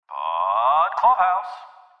Clubhouse.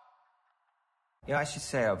 Yeah, I should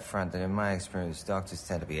say up front that in my experience, doctors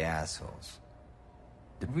tend to be assholes.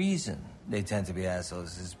 The reason they tend to be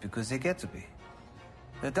assholes is because they get to be.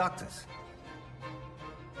 They're doctors.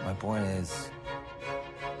 My point is,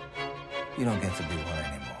 you don't get to be one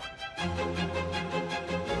anymore.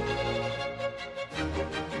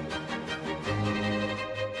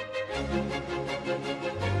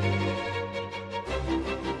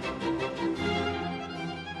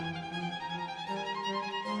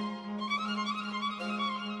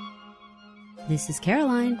 This is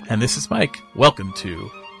Caroline. And this is Mike. Welcome to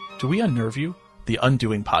Do We Unnerve You? The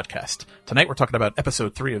Undoing Podcast. Tonight we're talking about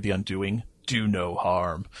episode 3 of The Undoing, Do No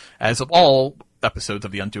Harm. As of all episodes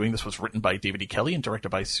of The Undoing, this was written by David E. Kelley and directed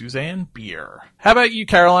by Suzanne Bier. How about you,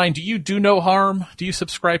 Caroline? Do you do no harm? Do you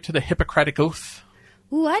subscribe to the Hippocratic Oath?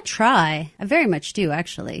 Ooh, I try. I very much do,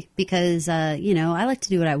 actually, because, I like to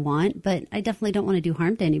do what I want, but I definitely don't want to do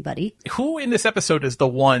harm to anybody. Who in this episode is the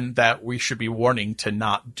one that we should be warning to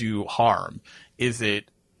not do harm? Is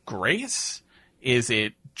it Grace? Is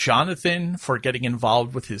it Jonathan for getting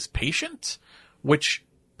involved with his patient? Which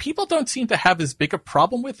people don't seem to have as big a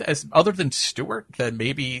problem with as other than Stuart, that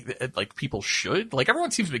maybe like people should. Like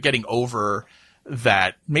everyone seems to be getting over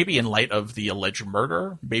that, maybe in light of the alleged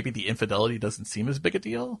murder, maybe the infidelity doesn't seem as big a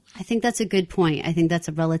deal. I think that's a good point. I think that's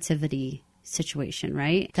a relativity situation,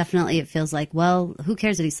 right? Definitely it feels like, well, who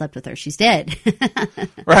cares if he slept with her? She's dead.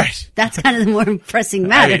 Right. That's kind of the more pressing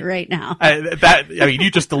matter right now. You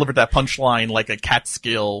just delivered that punchline like a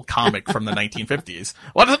Catskill comic from the 1950s.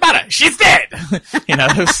 What does it matter? She's dead!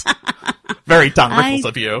 It's very Don Rickles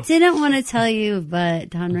of you. I didn't want to tell you, but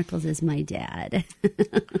Don Rickles is my dad.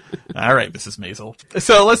 All right, Mrs. Maisel.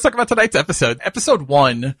 So let's talk about tonight's episode. Episode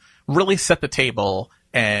 1 really set the table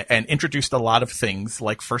and introduced a lot of things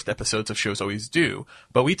like first episodes of shows always do.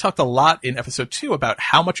 But we talked a lot in episode 2 about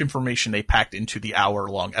how much information they packed into the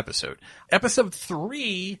hour-long episode. Episode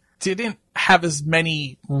 3 didn't have as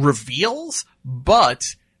many reveals,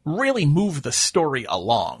 but really moved the story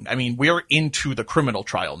along. I mean, we're into the criminal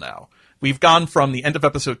trial now. We've gone from the end of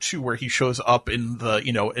episode 2 where he shows up in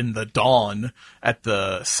the dawn at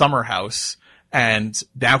the summer house, and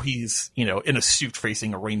now he's, in a suit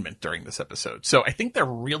facing arraignment during this episode. So I think they're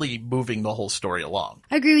really moving the whole story along.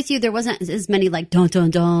 I agree with you. There wasn't as many like dun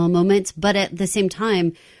dun dun moments, but at the same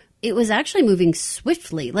time, it was actually moving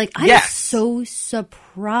swiftly. Like I'm so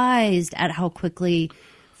surprised at how quickly,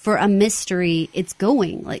 for a mystery, it's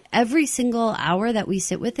going. Like every single hour that we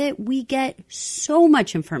sit with it, we get so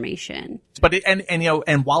much information. But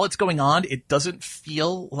and while it's going on, it doesn't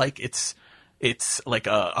feel like it's like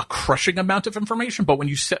a crushing amount of information. But when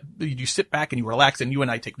you sit back and you relax and you and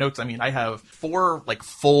I take notes, I mean, I have 4 like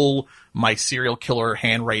full my serial killer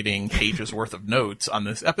handwriting pages worth of notes on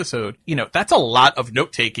this episode. That's a lot of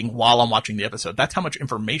note taking while I'm watching the episode. That's how much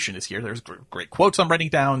information is here. There's great quotes I'm writing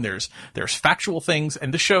down. There's factual things.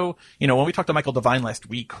 And the show, when we talked to Michael Devine last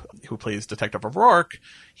week, who plays Detective O'Rourke,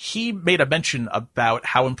 he made a mention about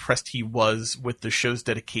how impressed he was with the show's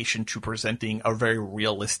dedication to presenting a very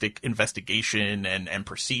realistic investigation and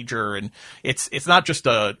procedure. And it's not just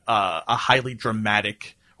a highly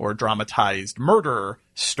dramatic or dramatized murder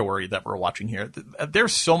story that we're watching here.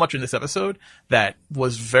 There's so much in this episode that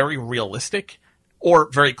was very realistic or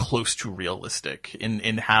very close to realistic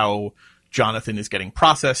in how Jonathan is getting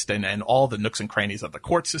processed and all the nooks and crannies of the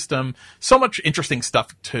court system. So much interesting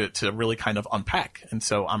stuff to really kind of unpack. And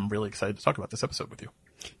so I'm really excited to talk about this episode with you.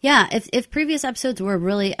 Yeah. If previous episodes were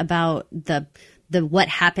really about the what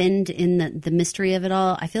happened in the mystery of it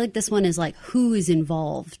all, I feel like this one is like who is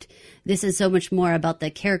involved. This is so much more about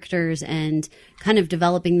the characters and kind of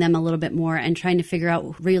developing them a little bit more and trying to figure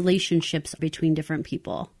out relationships between different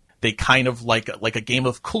people. They kind of like a game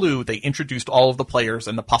of Clue, they introduced all of the players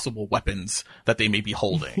and the possible weapons that they may be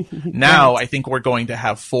holding. Now, I think we're going to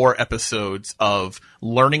have 4 episodes of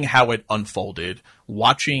learning how it unfolded,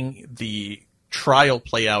 watching the trial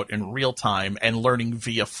play out in real time, and learning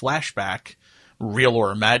via flashback, real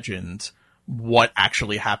or imagined, what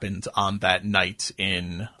actually happened on that night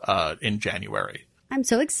in January. I'm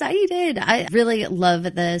so excited. I really love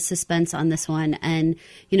the suspense on this one. And,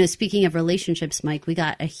 speaking of relationships, Mike, we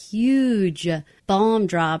got a huge bomb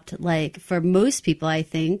dropped, like for most people, I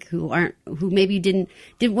think, who maybe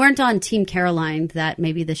weren't on Team Caroline, that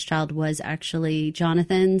maybe this child was actually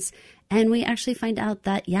Jonathan's. And we actually find out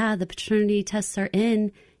that, the paternity tests are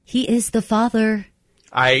in. He is the father.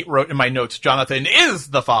 I wrote in my notes, Jonathan is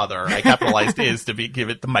the father. I capitalized is to give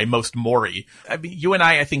it my most Maury. I mean, you and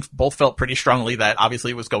I think, both felt pretty strongly that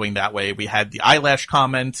obviously it was going that way. We had the eyelash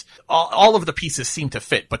comment. All of the pieces seemed to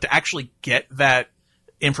fit, but to actually get that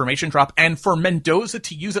information drop, and for Mendoza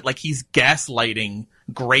to use it like he's gaslighting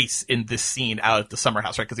Grace in this scene out at the summer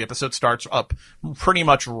house, right? Because the episode starts up pretty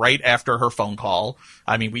much right after her phone call.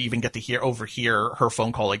 I mean, we even get to overhear her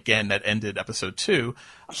phone call again that ended episode 2.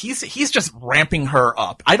 He's just ramping her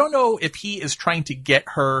up. I don't know if he is trying to get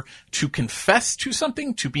her to confess to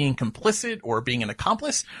something, to being complicit or being an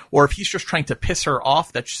accomplice, or if he's just trying to piss her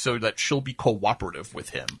off so that she'll be cooperative with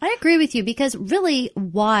him. I agree with you, because really,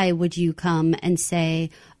 why would you come and say,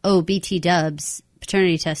 oh, BT Dubs,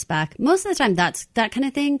 paternity test back? Most of the time, that's that kind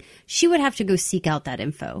of thing. She would have to go seek out that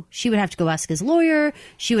info. She would have to go ask his lawyer.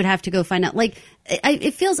 She would have to go find out. Like,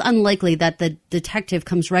 it feels unlikely that the detective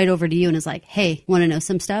comes right over to you and is like, hey, want to know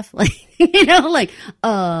some stuff? Like,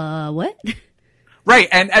 what? Right.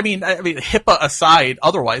 And I mean, HIPAA aside,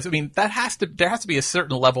 otherwise, I mean, there has to be a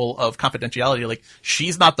certain level of confidentiality. Like,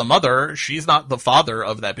 she's not the mother. She's not the father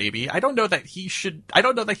of that baby. I don't know that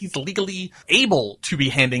he's legally able to be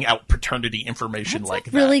handing out paternity information like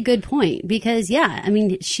that. Really good point, because yeah, I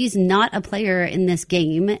mean, she's not a player in this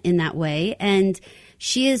game in that way. And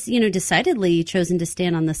she is, decidedly chosen to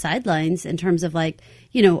stand on the sidelines in terms of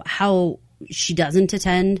how she doesn't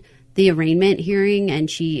attend the arraignment hearing, and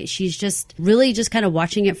she's just really just kind of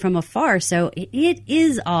watching it from afar. So it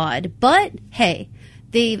is odd, but hey,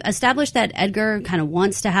 they've established that Edgar kind of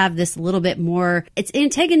wants to have this little bit more, it's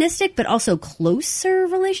antagonistic, but also closer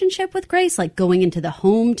relationship with Grace, like going into the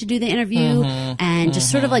home to do the interview and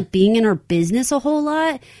just sort of like being in her business a whole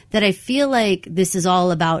lot, that I feel like this is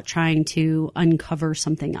all about trying to uncover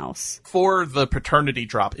something else. For the paternity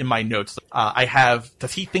drop in my notes, I have,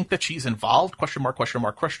 does he think that she's involved? Question mark, question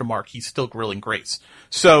mark, question mark. He's still grilling Grace.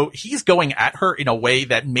 So he's going at her in a way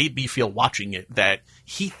that made me feel watching it that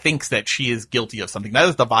he thinks that she is guilty of something. That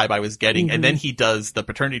is the vibe I was getting. And then he does the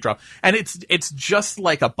paternity drop. And it's just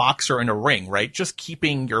like a boxer in a ring, right? Just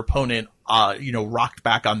keeping your opponent, rocked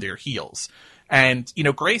back on their heels. And,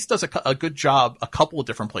 Grace does a good job a couple of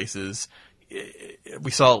different places.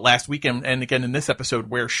 We saw it last week and again in this episode,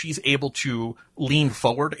 where she's able to lean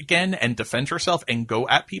forward again and defend herself and go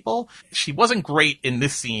at people. She wasn't great in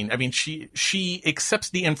this scene. I mean, she accepts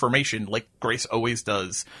the information like Grace always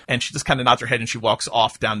does, and she just kind of nods her head and she walks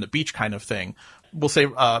off down the beach kind of thing. We'll say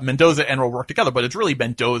Mendoza and Enroll work together, but it's really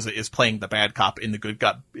Mendoza is playing the bad cop in the good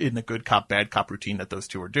cop bad cop routine that those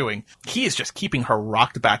two are doing. He is just keeping her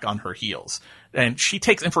rocked back on her heels, and she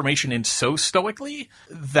takes information in so stoically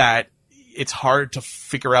that it's hard to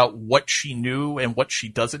figure out what she knew and what she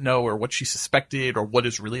doesn't know, or what she suspected, or what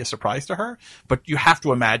is really a surprise to her. But you have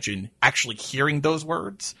to imagine actually hearing those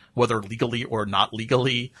words, whether legally or not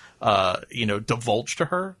legally, divulged to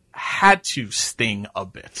her, had to sting a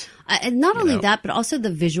bit. And not only that, but also the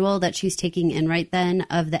visual that she's taking in right then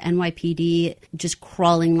of the NYPD just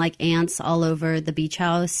crawling like ants all over the beach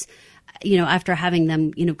house. After having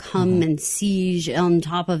them, come and siege on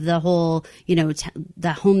top of the whole,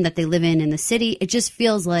 the home that they live in the city. It just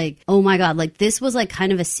feels like, oh my God, like this was like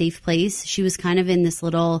kind of a safe place. She was kind of in this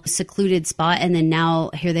little secluded spot. And then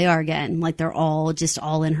now here they are again. Like they're all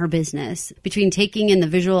in her business. Between taking in the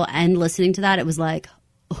visual and listening to that, it was like,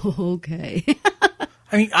 oh, okay.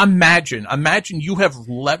 I mean, imagine you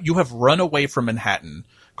have run away from Manhattan,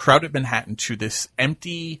 crowded Manhattan, to this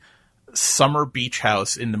empty summer beach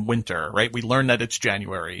house in the winter, right? We learn that it's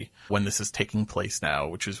January when this is taking place now,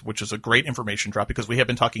 which is a great information drop, because we have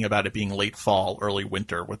been talking about it being late fall, early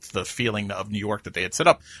winter with the feeling of New York that they had set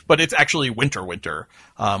up, but it's actually winter.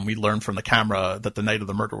 We learned from the camera that the night of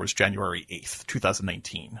the murder was January 8th,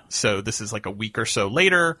 2019. So this is like a week or so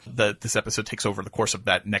later that this episode takes over the course of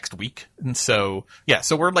that next week. And so, yeah,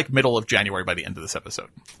 so we're like middle of January by the end of this episode.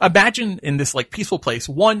 Imagine in this like peaceful place,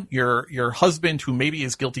 your husband, who maybe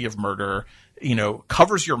is guilty of murder,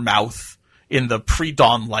 covers your mouth in the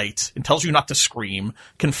pre-dawn light and tells you not to scream,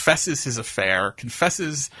 confesses his affair,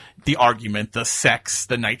 confesses the argument, the sex,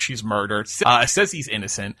 the night she's murdered, says he's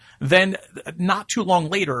innocent. Then not too long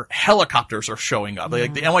later, helicopters are showing up.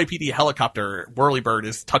 Like the NYPD helicopter Whirlybird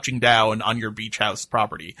is touching down on your beach house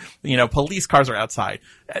property. Police cars are outside.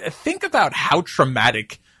 Think about how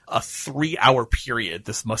traumatic a 3-hour period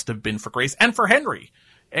this must have been for Grace and for Henry.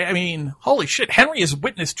 I mean, holy shit, Henry is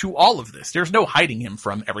witness to all of this. There's no hiding him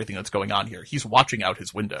from everything that's going on here. He's watching out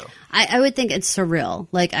his window. I would think it's surreal.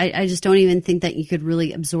 Like, I just don't even think that you could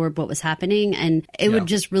really absorb what was happening, and it would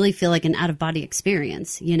just really feel like an out-of-body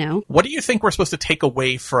experience, What do you think we're supposed to take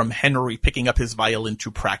away from Henry picking up his violin to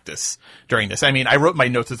practice during this? I mean, I wrote my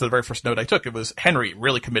notes as the very first note I took. It was Henry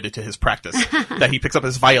really committed to his practice, that he picks up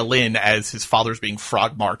his violin as his father's being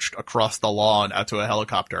frog-marched across the lawn out to a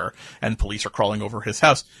helicopter, and police are crawling over his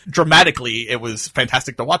house. house. Dramatically, it was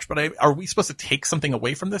fantastic to watch, but are we supposed to take something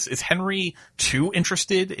away from this? Is Henry too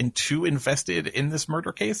interested and too invested in this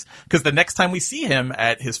murder case? Because the next time we see him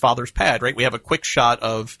at his father's pad, right, we have a quick shot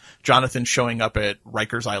of Jonathan showing up at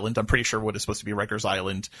Rikers Island. I'm pretty sure what is supposed to be Rikers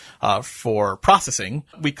Island for processing.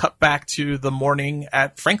 We cut back to the morning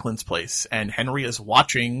at Franklin's place, and Henry is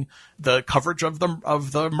watching the coverage of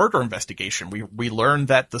the murder investigation. We learn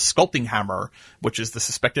that the sculpting hammer, which is the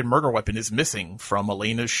suspected murder weapon, is missing from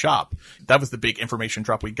Elena's shop. That was the big information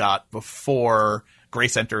drop we got before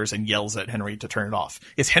Grace enters and yells at Henry to turn it off.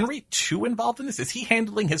 Is Henry too involved in this? Is he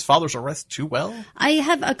handling his father's arrest too well? I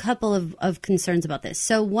have a couple of concerns about this.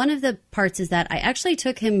 So one of the parts is that I actually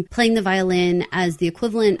took him playing the violin as the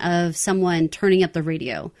equivalent of someone turning up the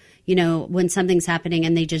radio, you know, when something's happening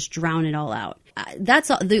and they just drown it all out. That's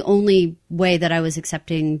the only way that I was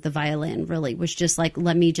accepting the violin, really, was just like,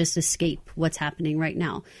 let me just escape what's happening right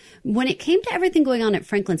now. When it came to everything going on at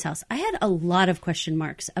Franklin's house, I had a lot of question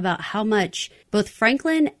marks about how much both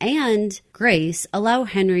Franklin and Grace allow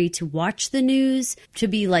Henry to watch the news, to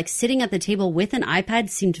be like sitting at the table with an iPad.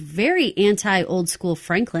 Seemed very anti-old school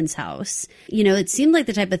Franklin's house. You know, it seemed like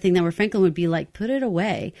the type of thing that where Franklin would be like, put it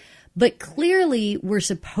away. But clearly we're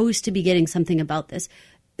supposed to be getting something about this.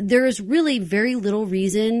 There is really very little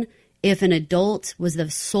reason, if an adult was the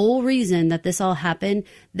sole reason that this all happened,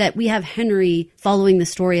 that we have Henry following the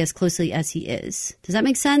story as closely as he is. Does that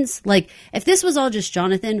make sense? Like, if this was all just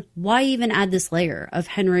Jonathan, why even add this layer of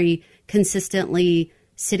Henry consistently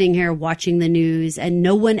sitting here watching the news and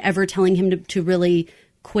no one ever telling him to really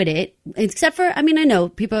quit it? Except for, I mean, I know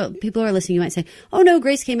people are listening. You might say, oh no,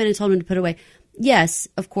 Grace came in and told him to put it away. Yes,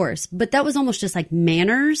 of course. But that was almost just like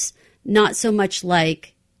manners, not so much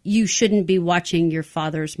like you shouldn't be watching your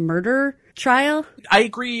father's murder trial. I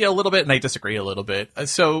agree a little bit and I disagree a little bit.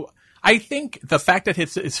 So I think the fact that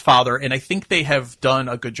his father, and I think they have done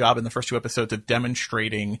a good job in the first 2 episodes of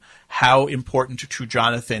demonstrating how important to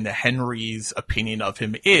Jonathan Henry's opinion of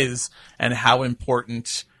him is, and how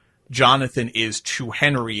important Jonathan is to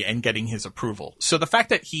Henry and getting his approval. So the fact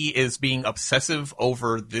that he is being obsessive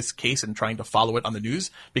over this case and trying to follow it on the news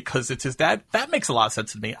because it's his dad, that makes a lot of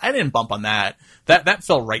sense to me. I didn't bump on that. That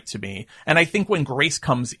felt right to me. And I think when Grace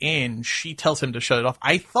comes in, she tells him to shut it off.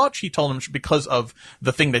 I thought she told him because of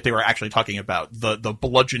the thing that they were actually talking about, the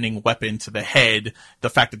bludgeoning weapon to the head, the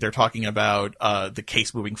fact that they're talking about the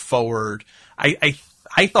case moving forward.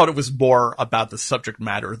 I thought it was more about the subject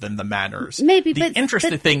matter than the manners. Maybe, the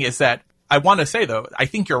interesting thing is that I want to say, though, I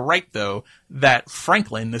think you're right, though, that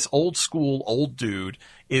Franklin, this old school old dude,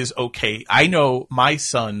 is okay. I know my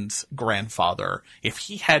son's grandfather, if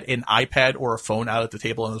he had an iPad or a phone out at the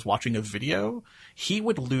table and was watching a video, he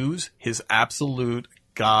would lose his absolute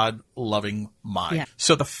God-loving mind. Yeah.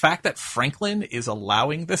 So the fact that Franklin is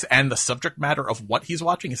allowing this, and the subject matter of what he's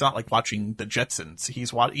watching, it's not like watching the Jetsons.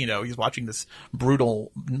 He's watching this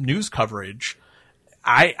brutal news coverage.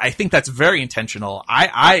 I think that's very intentional.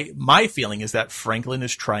 My feeling is that Franklin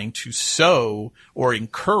is trying to sow or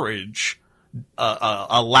encourage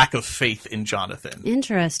a lack of faith in Jonathan.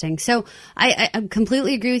 Interesting. So I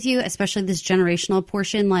completely agree with you, especially this generational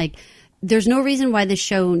portion. Like, there's no reason why the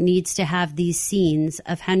show needs to have these scenes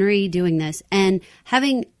of Henry doing this and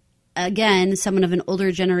having, again, someone of an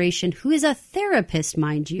older generation who is a therapist,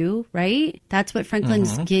 mind you, right? That's what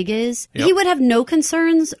Franklin's gig is. Yep. He would have no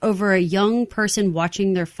concerns over a young person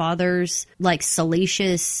watching their father's like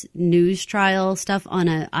salacious news trial stuff on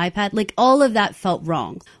an iPad. Like, all of that felt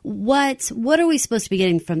wrong. What are we supposed to be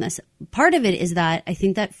getting from this? Part of it is that I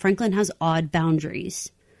think that Franklin has odd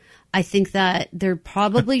boundaries. I think that there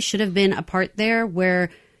probably should have been a part there where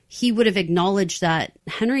he would have acknowledged that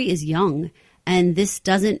Henry is young and this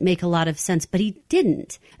doesn't make a lot of sense, but he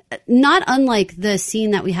didn't. Not unlike the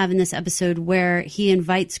scene that we have in this episode where he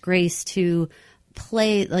invites Grace to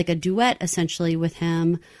play like a duet essentially with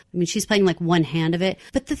him. I mean, she's playing like one hand of it.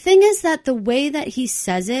 But the thing is that the way that he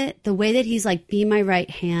says it, the way that he's like, be my right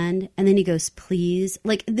hand, and then he goes, please.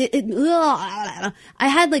 Like, I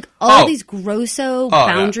had like all these grosso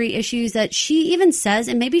boundary issues that she even says,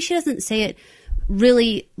 and maybe she doesn't say it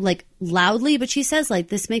really like loudly, but she says like,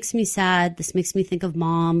 this makes me sad. This makes me think of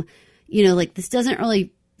mom. You know, like, this doesn't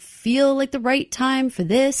really feel like the right time for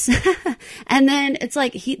this. And then it's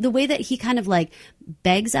like the way that he kind of like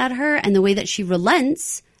begs at her and the way that she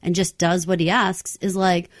relents and just does what he asks is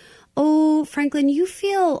like, oh, Franklin, you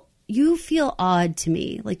feel odd to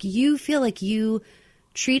me. Like, you feel like you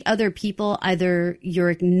treat other people, either you're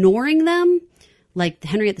ignoring them, like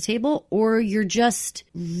Henry at the table, or you're just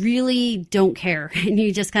really don't care and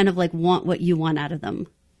you just kind of like want what you want out of them.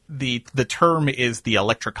 the term is the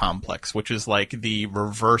Electra complex, which is like the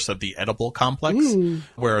reverse of the Oedipal complex,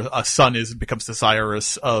 where a son becomes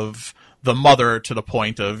desirous of the mother to the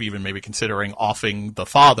point of even maybe considering offing the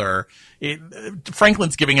father.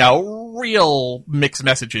 Franklin's giving out real mixed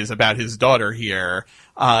messages about his daughter here.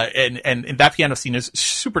 And that piano scene is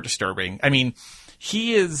super disturbing. I mean,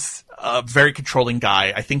 he is a very controlling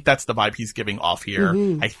guy. I think that's the vibe he's giving off here.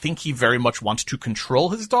 I think he very much wants to control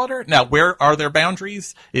his daughter. Now, where are their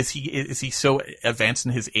boundaries? Is he so advanced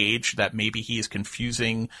in his age that maybe he is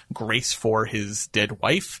confusing Grace for his dead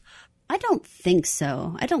wife? I don't think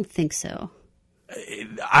so.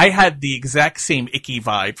 I had the exact same icky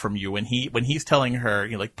vibe from you when he's telling her,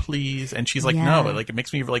 you know, like, please, and she's like, no, like, it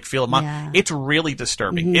makes me like feel It's really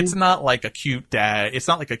disturbing. It's not like a cute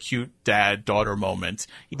dad daughter moment.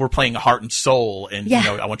 We're playing heart and soul, and you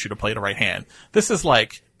know, I want you to play the right hand. This is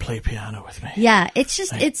like, play piano with me. Yeah, it's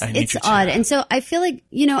just it's odd. And so I feel like,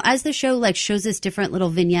 you know, as the show like shows us different little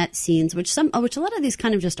vignette scenes, which a lot of these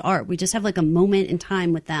kind of just are. We just have like a moment in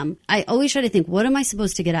time with them. I always try to think, what am I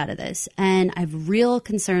supposed to get out of this? And I have real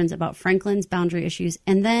concerns about Franklin's boundary issues,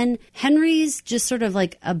 and then Henry's just sort of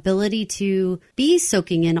like ability to be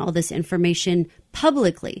soaking in all this information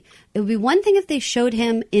publicly. It would be one thing if they showed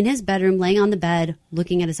him in his bedroom laying on the bed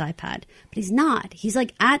looking at his iPad, but he's not. He's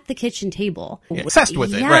like at the kitchen table. Obsessed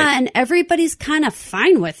with it, right. Yeah, and everybody's kind of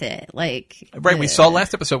fine with it. Like, right, we saw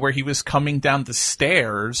last episode where he was coming down the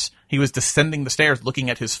stairs. He was descending the stairs looking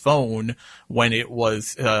at his phone when it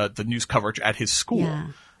was the news coverage at his school. Yeah.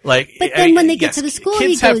 Like, but then when they get to the school,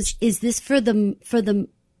 he goes, "Is this for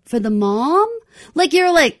the mom?" Like,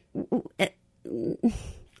 you're like,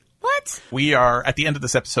 what? We are, at the end of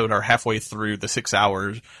this episode, are halfway through the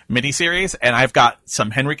 6-hour miniseries, and I've got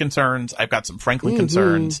some Henry concerns. I've got some Franklin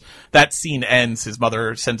concerns. That scene ends. His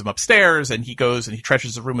mother sends him upstairs, and he goes and he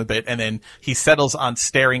treasures the room a bit, and then he settles on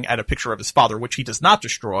staring at a picture of his father, which he does not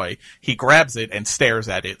destroy. He grabs it and stares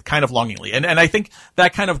at it kind of longingly. And I think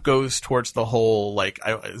that kind of goes towards the whole, like,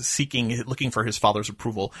 looking for his father's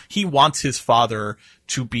approval. He wants his father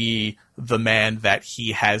to be the man that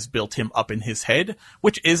he has built him up in his head,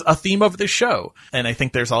 which is a theme of this show. And I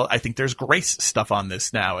think there's Grace stuff on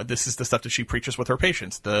this now. And this is the stuff that she preaches with her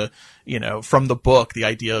patients. From the book, the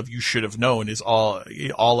idea of you should have known is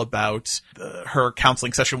all about her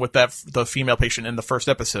counseling session with the female patient in the first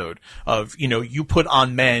episode of, you put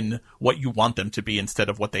on men what you want them to be instead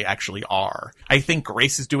of what they actually are. I think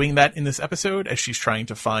Grace is doing that in this episode as she's trying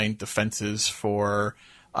to find defenses for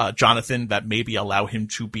Jonathan that maybe allow him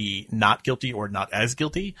to be not guilty or not as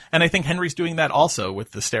guilty. And I think Henry's doing that also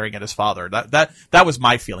with the staring at his father. That was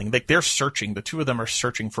my feeling. Like, they're searching, the two of them are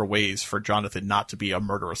searching for ways for Jonathan not to be a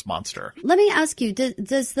murderous monster. Let me ask you,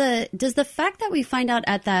 does the fact that we find out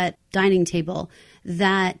at that dining table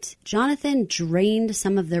that Jonathan drained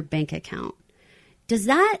some of their bank account, does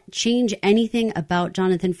that change anything about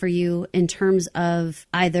Jonathan for you in terms of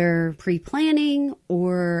either pre-planning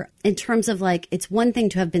or in terms of, like, it's one thing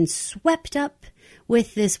to have been swept up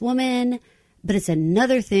with this woman, but it's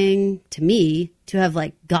another thing to me to have,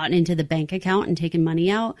 like, gotten into the bank account and taken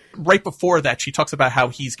money out? Right before that, she talks about how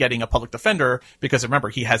he's getting a public defender because, remember,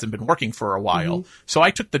 he hasn't been working for a while. So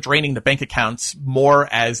I took the draining the bank accounts more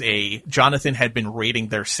as Jonathan had been raiding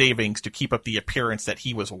their savings to keep up the appearance that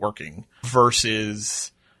he was working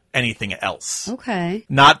versus anything else. Okay.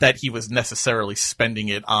 Not that he was necessarily spending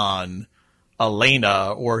it on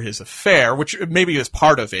Elena or his affair, which maybe is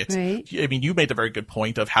part of it. Right. I mean, you made a very good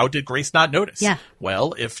point of how did Grace not notice? Yeah.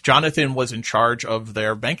 Well, if Jonathan was in charge of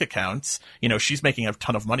their bank accounts, she's making a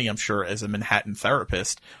ton of money, I'm sure, as a Manhattan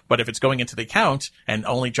therapist. But if it's going into the account and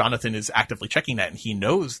only Jonathan is actively checking that and he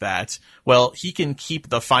knows that, well, he can keep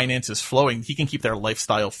the finances flowing. He can keep their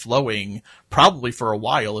lifestyle flowing probably for a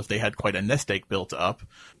while if they had quite a nest egg built up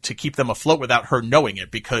to keep them afloat without her knowing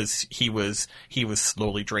it because he was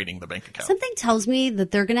slowly draining the bank account. Something tells me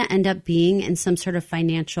that they're going to end up being in some sort of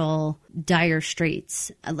financial dire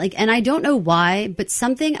straits. And I don't know why, but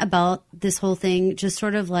something about this whole thing just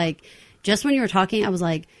sort of like, just when you were talking, I was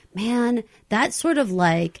like, man, that's sort of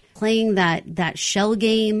like playing that shell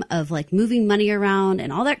game of like moving money around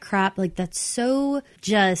and all that crap. Like, that's so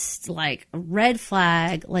just like red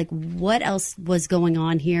flag. Like, what else was going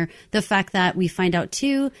on here? The fact that we find out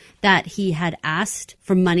too that he had asked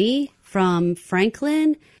for money from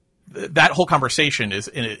Franklin. That whole conversation is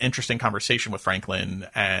an interesting conversation with Franklin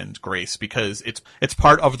and Grace because it's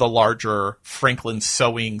part of the larger Franklin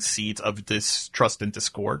sowing seeds of distrust and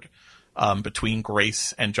discord between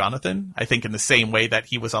Grace and Jonathan. I think in the same way that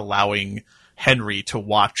he was allowing Henry to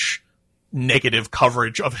watch negative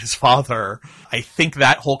coverage of his father. I think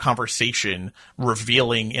that whole conversation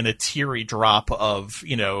revealing in a teary drop of,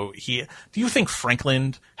 you know, do you think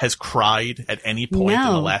Franklin has cried at any point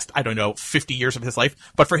in the last, I don't know, 50 years of his life?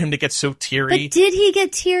 But for him to get so teary. But did he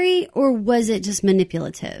get teary, or was it just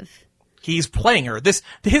manipulative? He's playing her.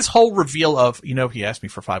 His whole reveal of, you know, he asked me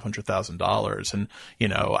for $500,000 and, you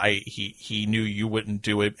know, he knew you wouldn't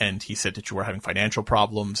do it. And he said that you were having financial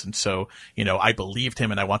problems. And so, you know, I believed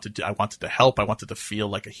him and I wanted to help. I wanted to feel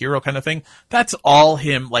like a hero kind of thing. That's all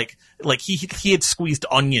him. Like he had squeezed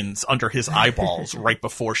onions under his eyeballs right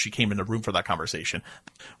before she came in the room for that conversation.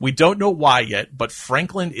 We don't know why yet, but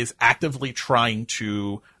Franklin is actively trying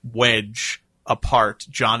to wedge apart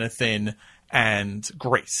Jonathan and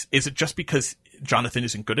Grace. Is it just because Jonathan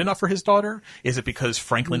isn't good enough for his daughter? Is it because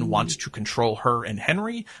Franklin wants to control her and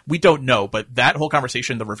Henry? We don't know, but that whole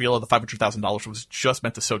conversation, the reveal of the $500,000 was just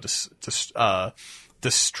meant to sow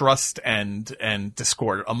distrust and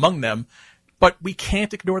discord among them. But we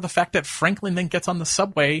can't ignore the fact that Franklin then gets on the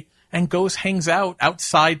subway and hangs out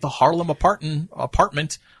outside the Harlem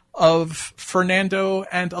apartment of Fernando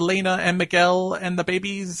and Elena and Miguel and the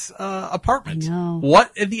baby's apartment.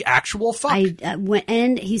 What in the actual fuck?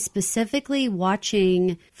 And he's specifically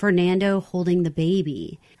watching Fernando holding the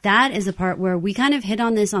baby. That is a part where we kind of hit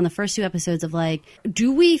on this on the first 2 episodes of like,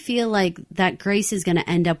 do we feel like that Grace is going to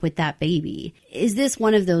end up with that baby? Is this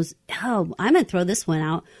one of those, I'm going to throw this one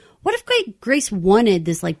out. What if Grace wanted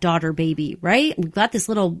this like daughter baby, right? We've got this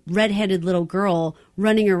little redheaded little girl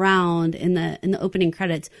running around in the opening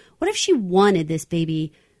credits. What if she wanted this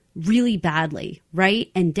baby really badly,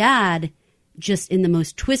 right? And Dad, just in the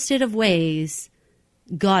most twisted of ways,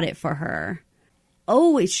 got it for her.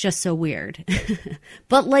 Oh, it's just so weird.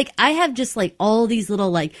 But like, I have just like all these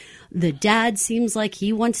little like, the dad seems like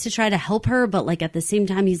he wants to try to help her, but like at the same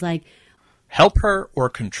time, he's like, help her or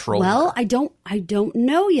control her? Well, I don't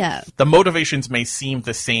know yet. The motivations may seem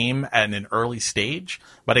the same at an early stage,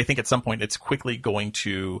 but I think at some point it's quickly going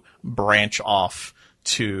to branch off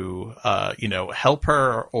to, help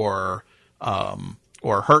her or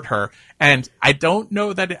hurt her. And I don't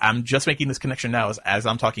know that I'm just making this connection now as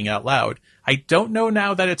I'm talking out loud. I don't know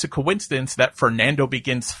now that it's a coincidence that Fernando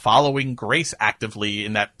begins following Grace actively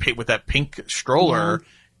with that pink stroller. Yeah.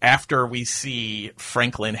 After we see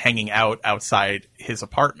Franklin hanging out outside his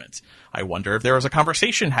apartment. I wonder if there was a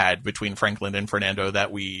conversation had between Franklin and Fernando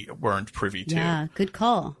that we weren't privy to. Yeah, good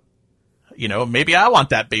call. You know, maybe I want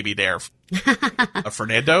that baby there.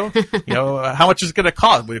 Fernando, you know, how much is it going to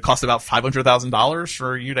cost? Would it cost about $500,000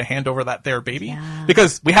 for you to hand over that there baby? Yeah.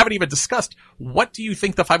 Because we haven't even discussed, what do you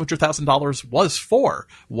think the $500,000 was for?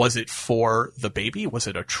 Was it for the baby? Was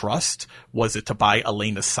it a trust? Was it to buy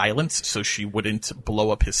Elena's silence so she wouldn't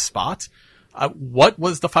blow up his spot? What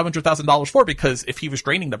was the $500,000 for? Because if he was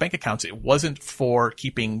draining the bank accounts, it wasn't for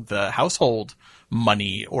keeping the household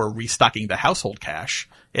money or restocking the household cash.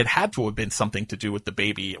 It had to have been something to do with the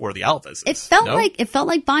baby or the Alvezes. It felt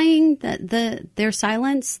like buying their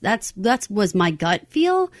silence. That's was my gut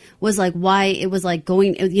feel, was like why it was like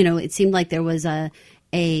going, you know, it seemed like there was a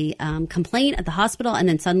complaint at the hospital and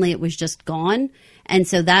then suddenly it was just gone. And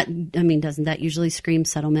so that, I mean, doesn't that usually scream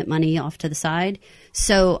settlement money off to the side?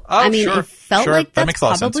 So, sure, it felt like that that's makes a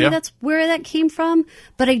lot of sense, probably yeah. that's where that came from.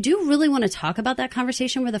 But I do really want to talk about that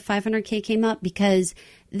conversation where the $500K came up, because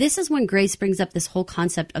this is when Grace brings up this whole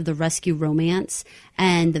concept of the rescue romance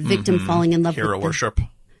and the victim falling in love hero with worship.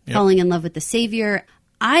 Yep. falling in love with the savior.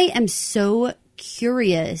 I am so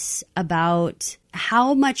curious about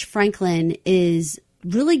how much Franklin is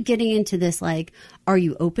really getting into this, like, are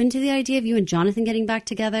you open to the idea of you and Jonathan getting back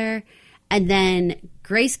together? And then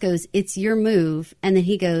Grace goes, it's your move. And then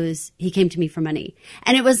he goes, he came to me for money.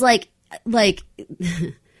 And it was like,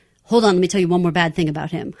 hold on, let me tell you one more bad thing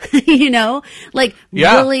about him. You know, like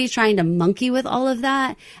really trying to monkey with all of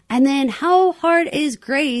that. And then how hard is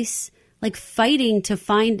Grace like fighting to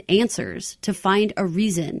find answers, to find a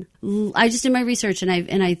reason? I just did my research and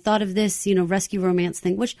I thought of this, you know, rescue romance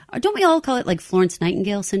thing, which don't we all call it like Florence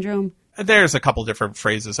Nightingale syndrome? There's a couple different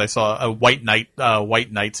phrases. I saw a white knight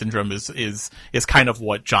syndrome is kind of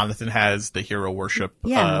what Jonathan has, the hero worship.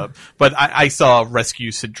 Yeah. But I saw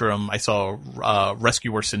rescue syndrome. I saw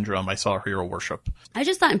rescuer syndrome. I saw hero worship. I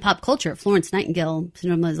just thought in pop culture, Florence Nightingale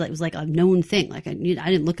syndrome was like a known thing. Like I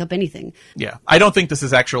didn't look up anything. Yeah. I don't think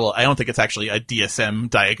it's actually a DSM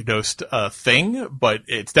diagnosed thing, but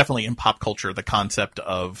it's definitely in pop culture, the concept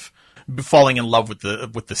of falling in love with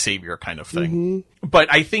the savior kind of thing. Mm-hmm.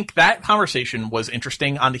 But I think that conversation was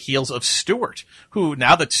interesting on the heels of Stewart, who,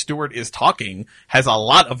 now that Stewart is talking, has a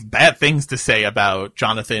lot of bad things to say about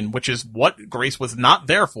Jonathan, which is what Grace was not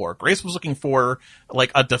there for. Grace was looking for,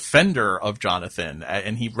 like, a defender of Jonathan,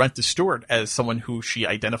 and he went to Stewart as someone who she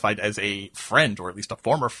identified as a friend, or at least a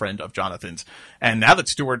former friend of Jonathan's. And now that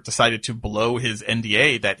Stewart decided to blow his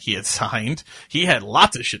NDA that he had signed, he had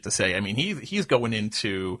lots of shit to say. I mean, he's going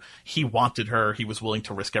into, he wanted her, he was willing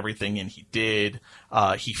to risk everything, and he did.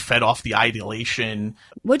 He fed off the idolation.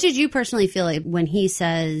 What did you personally feel like when he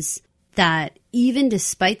says that even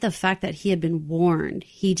despite the fact that he had been warned,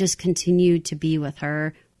 he just continued to be with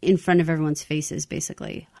her in front of everyone's faces,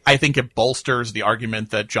 basically? I think it bolsters the argument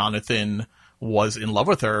that Jonathan was in love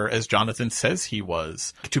with her, as Jonathan says he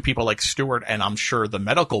was. To people like Stewart, and I'm sure the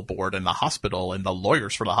medical board and the hospital and the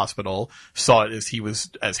lawyers for the hospital saw it as he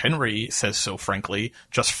was, as Henry says so frankly,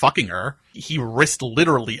 just fucking her. He risked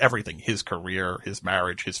literally everything. His career, his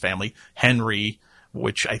marriage, his family. Henry,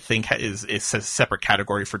 which I think is a separate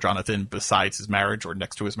category for Jonathan besides his marriage or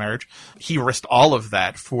next to his marriage. He risked all of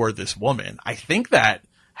that for this woman. I think that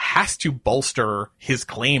has to bolster his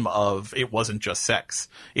claim of it wasn't just sex.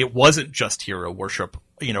 It wasn't just hero worship,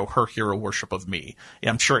 her hero worship of me.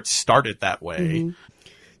 I'm sure it started that way. Mm-hmm.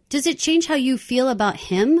 Does it change how you feel about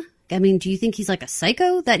him? I mean, do you think he's like a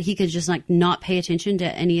psycho, that he could just like not pay attention to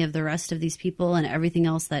any of the rest of these people and everything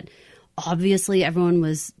else that obviously everyone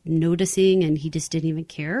was noticing and he just didn't even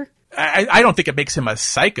care? I don't think it makes him a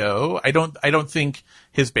psycho. I don't think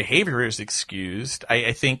his behavior is excused.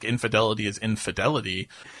 I think infidelity is infidelity.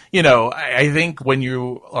 I think when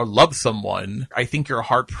you love someone, I think you're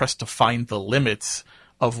hard pressed to find the limits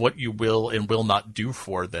of what you will and will not do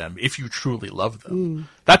for them if you truly love them.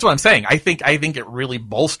 That's what I'm saying. I think it really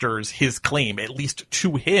bolsters his claim, at least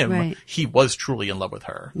to him, right. He was truly in love with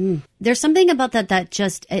her. There's something about that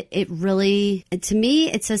just, it really, to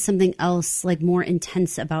me, it says something else, like more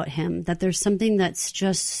intense about him, that there's something that's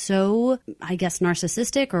just so, I guess,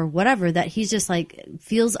 narcissistic or whatever, that he's just like,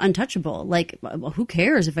 feels untouchable. Like, well, who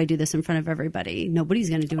cares if I do this in front of everybody? Nobody's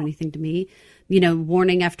going to do anything to me.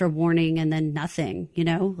 Warning after warning and then nothing,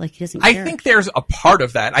 like he doesn't care. I think there's a part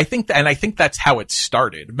of that. I think that's how it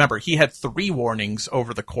started. Remember, he had 3 warnings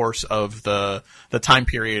over the course of the time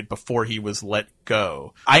period before he was let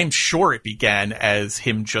go. I'm sure it began as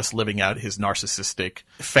him just living out his narcissistic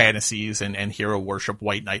fantasies and hero worship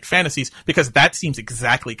white knight fantasies, because that seems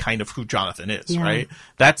exactly kind of who Jonathan is, right?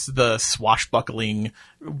 That's the swashbuckling,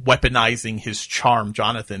 weaponizing his charm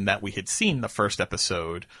Jonathan that we had seen the first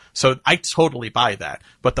episode. So I totally buy that.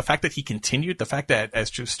 But the fact that he continued, the fact that,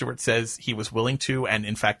 as Stewart says, he was willing to and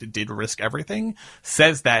in fact did risk everything,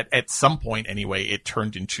 says that at some point anyway it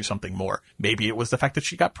turned into something more. Maybe it was the fact that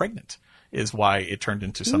she got pregnant is why it turned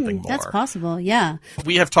into something more. That's possible, yeah.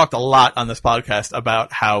 We have talked a lot on this podcast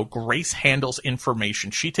about how Grace handles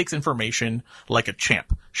information. She takes information like a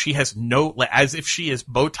champ. She has as if she is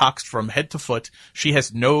Botoxed from head to foot, she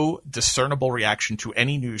has no discernible reaction to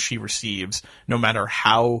any news she receives, no matter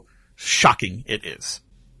how shocking it is.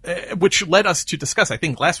 Which led us to discuss, I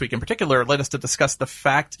think last week in particular, led us to discuss the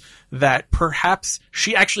fact that perhaps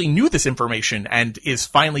she actually knew this information and is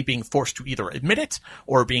finally being forced to either admit it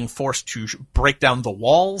or being forced to break down the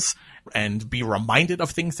walls and be reminded of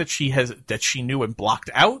things that she knew and blocked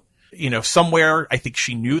out. Somewhere, I think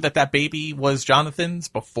she knew that baby was Jonathan's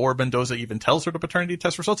before Mendoza even tells her the paternity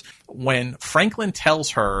test results. When Franklin tells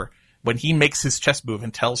her, when he makes his chest move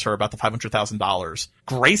and tells her about the $500,000,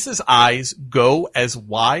 Grace's eyes go as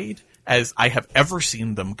wide as I have ever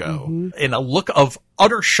seen them go, in a look of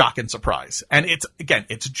utter shock and surprise. And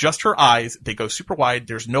it's just her eyes. They go super wide.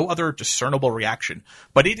 There's no other discernible reaction,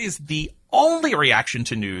 but it is the only reaction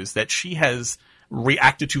to news that she has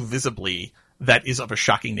reacted to visibly that is of a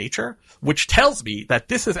shocking nature, which tells me that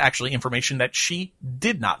this is actually information that she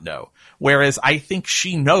did not know. Whereas I think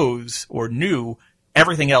she knows or knew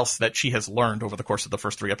everything else that she has learned over the course of the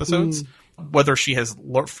first 3 episodes, whether she has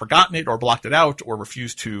forgotten it or blocked it out or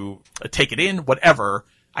refused to take it in, whatever.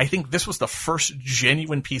 I think this was the first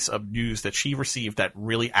genuine piece of news that she received that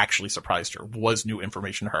really actually surprised her, was new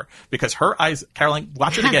information to her. Because her eyes, Caroline,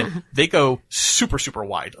 watch it again, they go super, super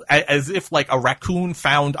wide, as if like a raccoon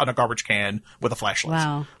found on a garbage can with a flashlight.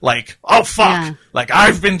 Wow. Like, oh fuck! Yeah. Like,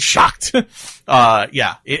 I've been shocked.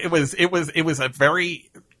 It was a very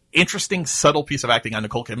interesting, subtle piece of acting on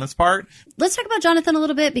Nicole Kidman's part. Let's talk about Jonathan a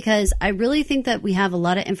little bit, because I really think that we have a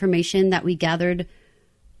lot of information that we gathered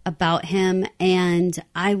about him, and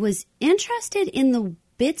I was interested in the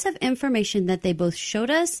bits of information that they both showed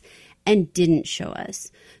us and didn't show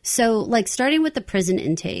us. So, like, starting with the prison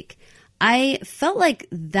intake, I felt like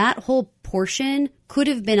that whole portion could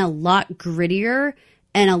have been a lot grittier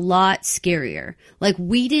and a lot scarier. Like,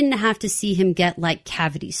 we didn't have to see him get like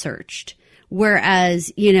cavity searched.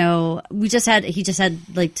 Whereas, he just had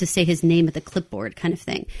like to say his name at the clipboard kind of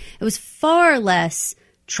thing. It was far less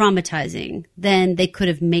traumatizing than they could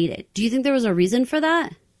have made it. Do you think there was a reason for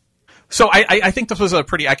that? So I think this was a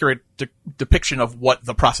pretty accurate depiction of what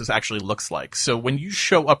the process actually looks like. So when you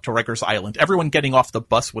show up to Rikers Island, everyone getting off the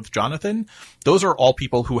bus with Jonathan, those are all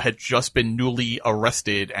people who had just been newly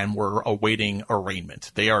arrested and were awaiting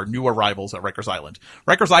arraignment. They are new arrivals at Rikers Island.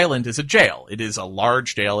 Rikers Island is a jail. It is a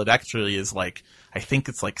large jail. It actually is like, I think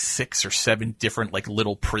it's like 6 or 7 different like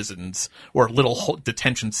little prisons or little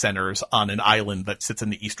detention centers on an island that sits in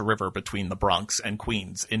the East River between the Bronx and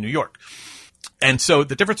Queens in New York. And so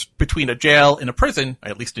the difference between a jail and a prison,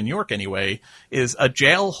 at least in New York anyway, is a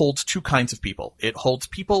jail holds 2 kinds of people. It holds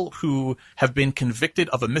people who have been convicted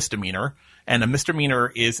of a misdemeanor, and a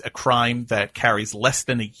misdemeanor is a crime that carries less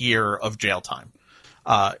than a year of jail time.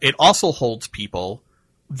 It also holds people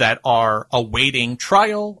that are awaiting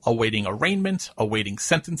trial, awaiting arraignment, awaiting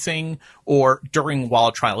sentencing, or while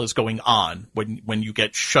a trial is going on, when you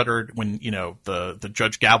get shuttered, when, the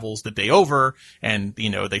judge gavels the day over and,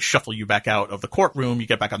 they shuffle you back out of the courtroom, you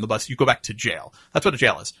get back on the bus, you go back to jail. That's what a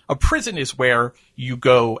jail is. A prison is where you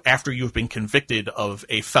go after you've been convicted of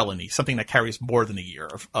a felony, something that carries more than a year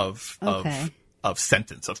of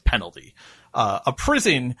sentence, of penalty. A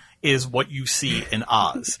prison is what you see in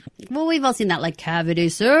Oz. Well, we've all seen that, like cavity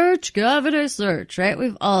search, right?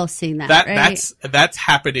 We've all seen that, right? That's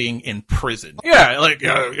happening in prison. Yeah,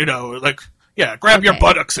 grab your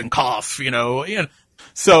buttocks and cough,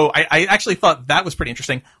 So I actually thought that was pretty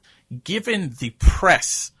interesting. Given the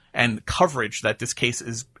press and coverage that this case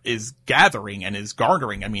is gathering and is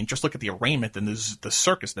garnering. I mean, just look at the arraignment and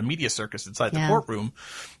the media circus inside the courtroom.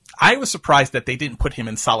 I was surprised that they didn't put him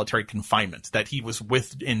in solitary confinement, that he was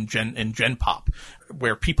in Gen Pop,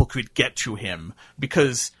 where people could get to him,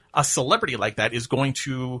 because a celebrity like that is going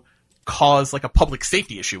to cause like a public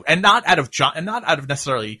safety issue, and not out of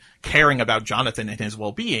necessarily caring about Jonathan and his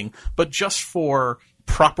well-being, but just for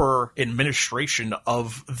proper administration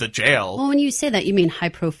of the jail. Well, when you say that, you mean high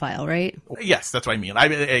profile, right? Yes, that's what I mean.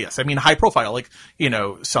 I mean high profile, like,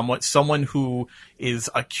 someone who is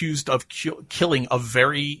accused of killing a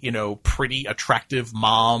very, pretty attractive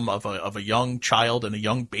mom of a young child and a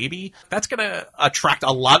young baby. That's going to attract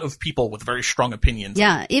a lot of people with very strong opinions.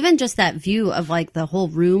 Yeah, even just that view of like the whole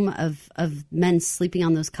room of men sleeping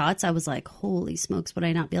on those cots, I was like, holy smokes, would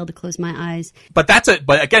I not be able to close my eyes? But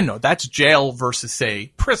again, no, that's jail versus, say,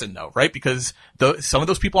 prison, though, right? Because some of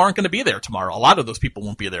those people aren't going to be there tomorrow. A lot of those people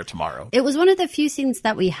won't be there tomorrow. It was one of the few scenes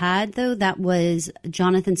that we had, though, that was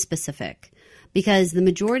Jonathan specific, because the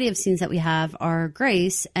majority of scenes that we have are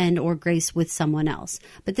Grace or Grace with someone else.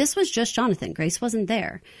 But this was just Jonathan. Grace wasn't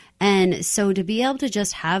there. And so to be able to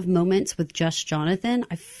just have moments with just Jonathan,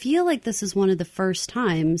 I feel like this is one of the first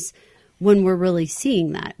times when we're really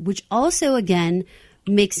seeing that, which also, again,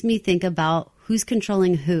 makes me think about who's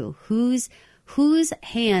controlling whose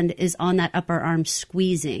hand is on that upper arm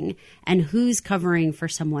squeezing, and who's covering for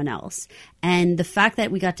someone else. And the fact that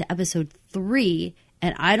we got to episode 3,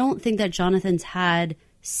 and I don't think that Jonathan's had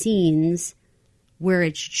scenes where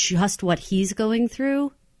it's just what he's going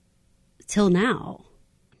through till now.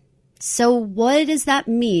 So what does that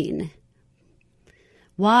mean?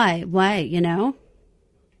 Why,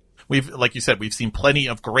 Like you said, we've seen plenty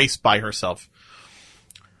of Grace by herself.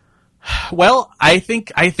 Well, I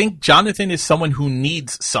think Jonathan is someone who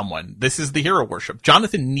needs someone. This is the hero worship.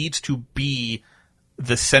 Jonathan needs to be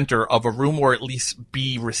the center of a room, or at least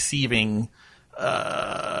be receiving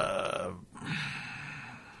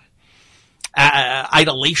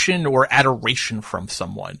idolation or adoration from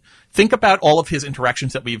someone. Think about all of his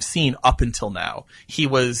interactions that we've seen up until now. He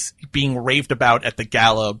was being raved about at the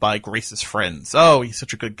gala by Grace's friends. Oh, he's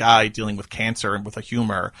such a good guy dealing with cancer and with a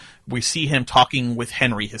humor. We see him talking with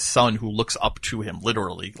Henry, his son, who looks up to him,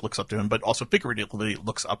 literally looks up to him, but also figuratively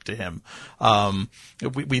looks up to him.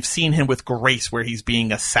 We've seen him with Grace, where he's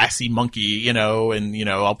being a sassy monkey, and,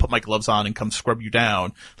 I'll put my gloves on and come scrub you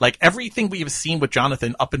down. Like, everything we have seen with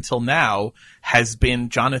Jonathan up until now has been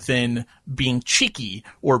Jonathan being cheeky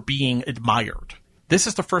or being admired. This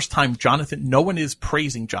is the first time no one is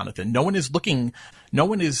praising Jonathan. No one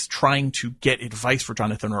is trying to get advice for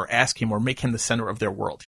Jonathan or ask him or make him the center of their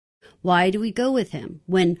world. Why do we go with him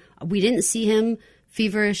when we didn't see him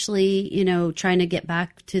feverishly, trying to get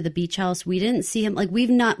back to the beach house. We didn't see him. Like we've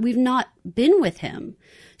not been with him.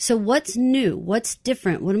 So what's new? What's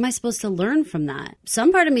different? What am I supposed to learn from that?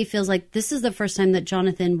 Some part of me feels like this is the first time that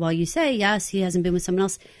Jonathan, while you say, yes, he hasn't been with someone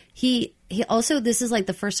else, he also, this is like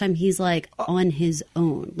the first time he's like on his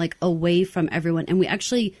own, like away from everyone. And we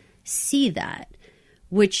actually see that,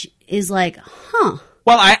 which is like, huh.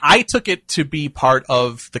 Well, I took it to be part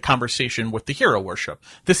of the conversation with the hero worship.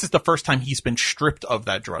 This is the first time he's been stripped of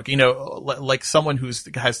that drug. Like someone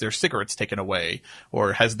has their cigarettes taken away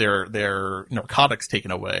or has their narcotics taken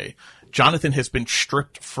away. Jonathan has been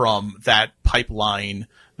stripped from that pipeline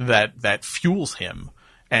that fuels him.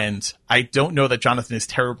 And I don't know that Jonathan is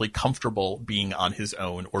terribly comfortable being on his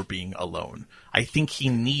own or being alone. I think he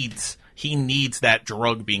needs that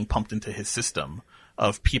drug being pumped into his system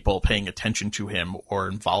of people paying attention to him or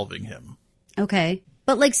involving him. Okay.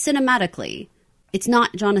 But like cinematically, it's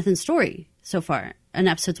not Jonathan's story so far in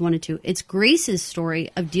episodes 1 and 2. It's Grace's story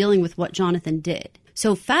of dealing with what Jonathan did.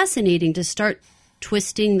 So fascinating to start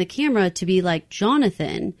twisting the camera to be like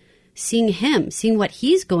Jonathan, seeing what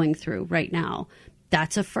he's going through right now.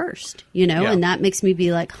 That's a first, Yeah. And that makes me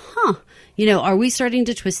be like, huh, are we starting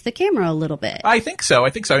to twist the camera a little bit? I think so.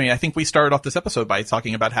 I mean, I think we started off this episode by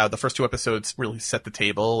talking about how the first 2 episodes really set the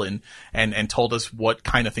table and told us what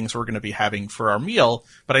kind of things we're going to be having for our meal.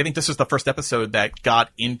 But I think this is the first episode that got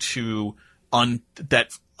into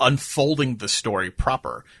unfolding the story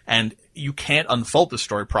proper. And you can't unfold the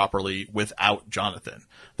story properly without Jonathan.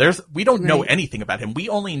 We don't know anything about him. We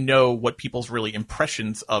only know what people's really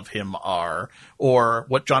impressions of him are, or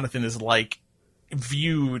what Jonathan is like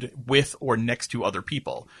viewed with or next to other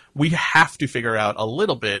people. We have to figure out a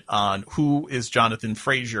little bit on who is Jonathan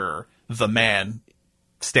Fraser, the man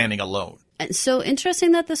standing alone. So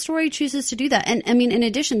interesting that the story chooses to do that. And I mean, in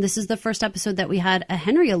addition, this is the first episode that we had a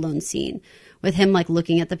Henry alone scene with him, like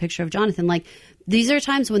looking at the picture of Jonathan. Like these are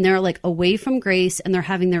times when they're like away from Grace and they're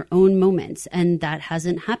having their own moments. And that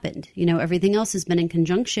hasn't happened. Everything else has been in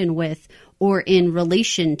conjunction with or in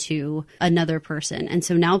relation to another person. And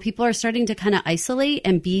so now people are starting to kind of isolate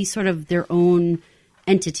and be sort of their own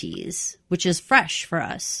entities, which is fresh for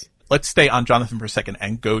us. Let's stay on Jonathan for a second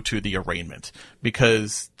and go to the arraignment,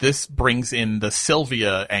 because this brings in the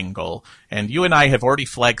Sylvia angle. And you and I have already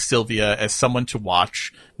flagged Sylvia as someone to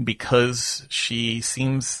watch because she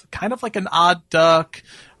seems kind of like an odd duck,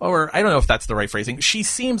 or I don't know if that's the right phrasing. She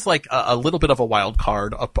seems like a little bit of a wild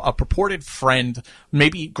card, a purported friend,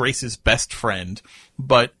 maybe Grace's best friend,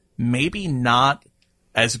 but maybe not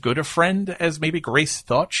as good a friend as maybe Grace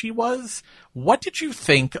thought she was. What did you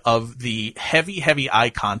think of the heavy eye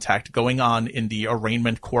contact going on in the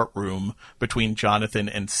arraignment courtroom between Jonathan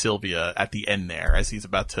and Sylvia at the end there as he's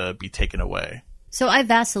about to be taken away? So I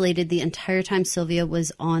vacillated the entire time Sylvia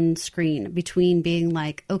was on screen between being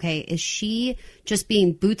like, okay, is she just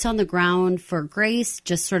being boots on the ground for Grace,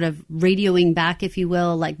 just sort of radioing back, if you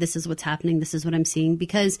will, like this is what's happening, this is what I'm seeing,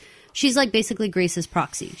 because she's like basically Grace's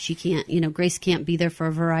proxy. She can't, Grace can't be there for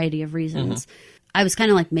a variety of reasons. Mm-hmm. I was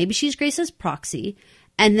kind of like, maybe she's Grace's proxy.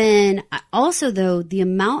 And then also, though, the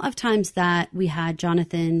amount of times that we had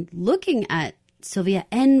Jonathan looking at Sylvia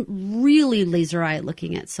and really laser eye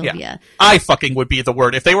looking at Sylvia. Yeah. Eye fucking would be the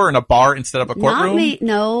word. If they were in a bar instead of a courtroom.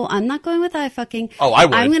 No, I'm not going with eye fucking. Oh, I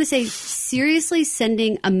would. I'm going to say seriously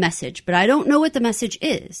sending a message, but I don't know what the message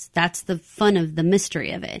is. That's the fun of the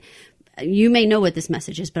mystery of it. You may know what this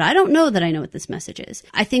message is, but I don't know that I know what this message is.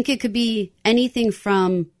 I think it could be anything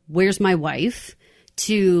from where's my wife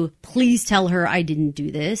to please tell her I didn't do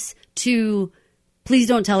this to please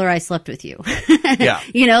don't tell her I slept with you. Yeah.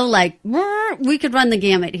 We could run the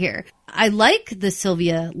gamut here. I like the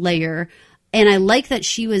Sylvia layer, and I like that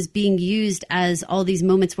she was being used as all these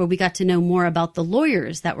moments where we got to know more about the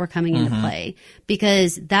lawyers that were coming into play,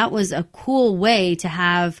 because that was a cool way to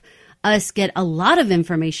have us get a lot of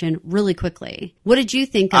information really quickly. What did you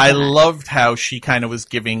think of that? I loved how she kind of was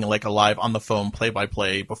giving like a live on the phone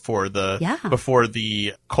play-by-play before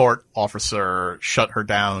the court officer shut her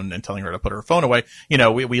down and telling her to put her phone away.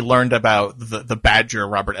 We learned about the Badger,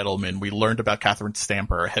 Robert Edelman. We learned about Catherine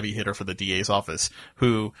Stamper, a heavy hitter for the DA's office,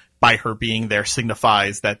 who by her being there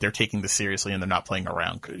signifies that they're taking this seriously and they're not playing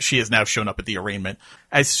around. She has now shown up at the arraignment.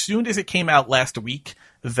 As soon as it came out last week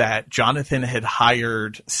that Jonathan had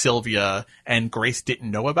hired Sylvia and Grace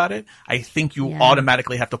didn't know about it, I think you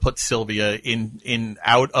automatically have to put Sylvia in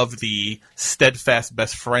out of the steadfast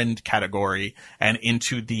best friend category and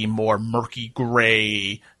into the more murky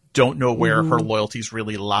gray, don't know where her loyalties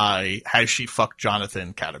really lie, has she fucked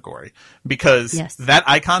Jonathan category. Because that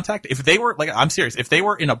eye contact, if they were, like, I'm serious, if they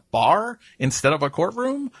were in a bar instead of a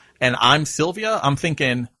courtroom and I'm Sylvia, I'm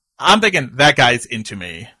thinking, I'm thinking that guy's into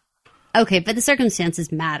me. Okay, but the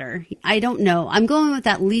circumstances matter. I don't know. I'm going with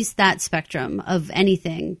at least that spectrum of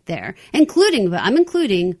anything there, I'm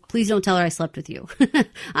including, please don't tell her I slept with you.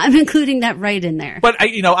 I'm including that right in there. But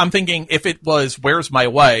I'm thinking if it was, where's my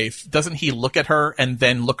wife? Doesn't he look at her and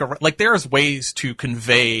then look around? Like there's ways to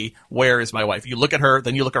convey where is my wife? You look at her,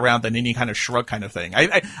 then you look around, then you kind of shrug kind of thing.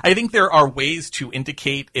 I think there are ways to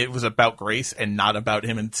indicate it was about Grace and not about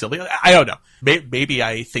him and Sylvia. I don't know. Maybe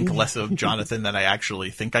I think less of Jonathan than I actually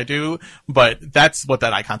think I do. But that's what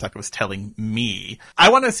that eye contact was telling me. I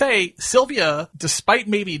want to say Sylvia, despite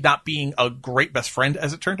maybe not being a great best friend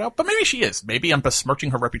as it turned out, but maybe she is. Maybe I'm besmirching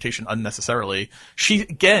her reputation unnecessarily. She,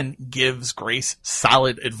 again, gives Grace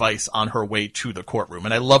solid advice on her way to the courtroom.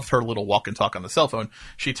 And I loved her little walk and talk on the cell phone.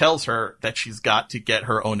 She tells her that she's got to get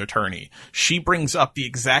her own attorney. She brings up the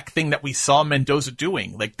exact thing that we saw Mendoza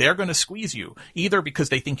doing. Like, they're going to squeeze you, either because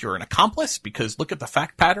they think you're an accomplice, because look at the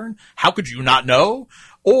fact pattern. How could you not know?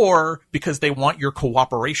 Or because they want your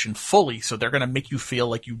cooperation fully, so they're going to make you feel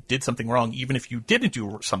like you did something wrong, even if you didn't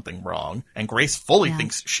do something wrong. And Grace fully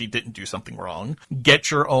thinks she didn't do something wrong.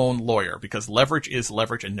 Get your own lawyer, because leverage is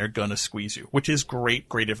leverage, and they're going to squeeze you, which is great,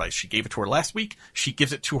 great advice. She gave it to her last week. She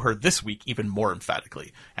gives it to her this week even more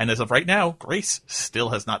emphatically. And as of right now, Grace still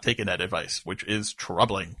has not taken that advice, which is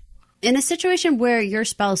troubling. In a situation where your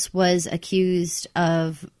spouse was accused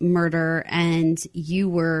of murder and you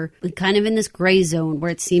were kind of in this gray zone where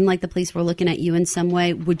it seemed like the police were looking at you in some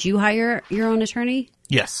way, would you hire your own attorney?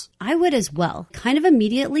 Yes. I would as well, kind of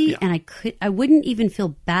immediately, and I wouldn't even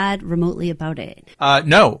feel bad remotely about it.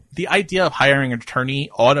 No, the idea of hiring an attorney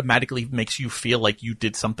automatically makes you feel like you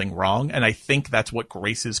did something wrong, and I think that's what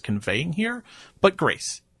Grace is conveying here. But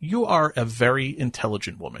Grace, you are a very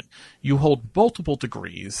intelligent woman. You hold multiple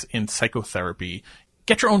degrees in psychotherapy.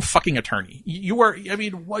 Get your own fucking attorney.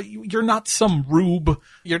 You're not some rube.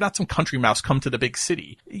 You're not some country mouse come to the big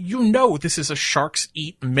city. You know this is a sharks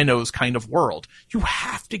eat minnows kind of world. You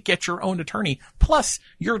have to get your own attorney. Plus,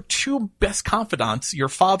 your two best confidants, your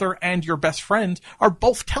father and your best friend, are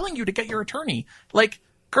both telling you to get your attorney. Like,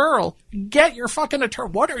 girl, get your fucking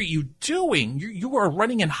attorney. What are you doing? You are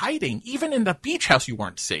running and hiding. Even in the beach house, you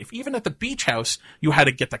weren't safe. Even at the beach house, you had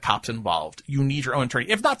to get the cops involved. You need your own attorney.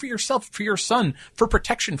 If not for yourself, for your son, for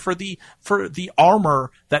protection, for the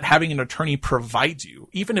armor that having an attorney provides you,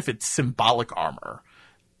 even if it's symbolic armor.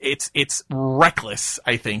 It's reckless,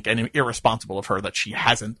 I think, and irresponsible of her that she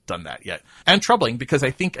hasn't done that yet. And troubling, because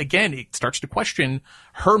I think, again, it starts to question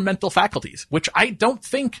her mental faculties, which I don't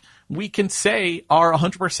think we can say are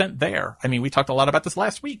 100% there. I mean, we talked a lot about this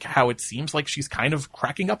last week, how it seems like she's kind of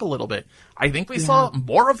cracking up a little bit. I think we saw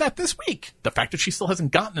more of that this week. The fact that she still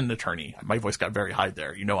hasn't gotten an attorney. My voice got very high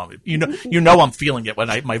there. You know I'm feeling it when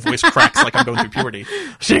my voice cracks like I'm going through puberty.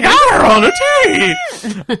 She got her own attorney.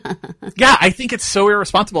 Yeah, I think it's so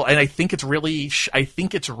irresponsible, and I think it's really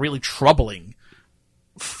troubling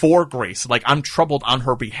for Grace. Like, I'm troubled on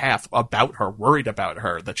her behalf about her, worried about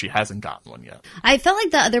her that she hasn't gotten one yet. I felt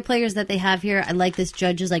like the other players that they have here, I like this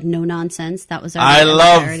judge is like no nonsense. That was our I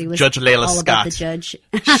love Judge Layla all Scott. About the judge.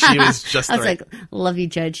 She was just I was like, love you,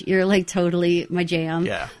 Judge. You're like totally my jam.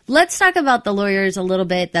 Yeah. Let's talk about the lawyers a little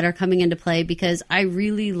bit that are coming into play, because I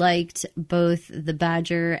really liked both the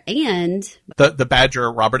Badger and the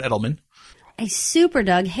Badger, Robert Edelman. I super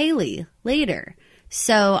dug Haley later.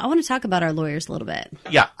 So I want to talk about our lawyers a little bit.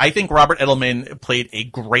 Yeah, I think Robert Edelman played a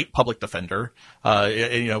great public defender.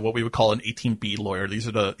 What we would call an 18B lawyer. These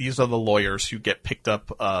are the lawyers who get picked up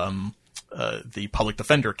the public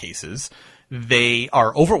defender cases. They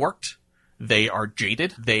are overworked. They are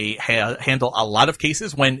jaded. They handle a lot of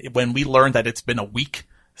cases. When we learned that it's been a week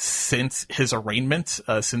since his arraignment,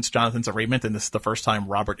 since Jonathan's arraignment, and this is the first time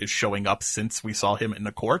Robert is showing up since we saw him in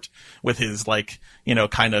the court with his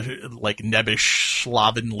kind of like nebbish,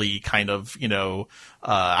 slovenly kind of,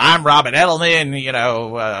 I'm Robert Edelman,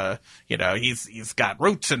 he's got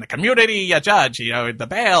roots in the community, judge, the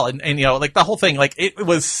bail, and like the whole thing, like it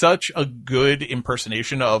was such a good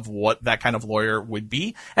impersonation of what that kind of lawyer would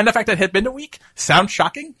be. And the fact that it had been a week sounds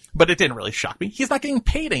shocking, but it didn't really shock me. He's not getting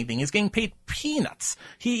paid anything. He's getting paid peanuts.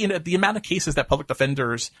 The amount of cases that public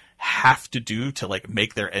defenders have to do to like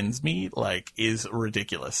make their ends meet, like, is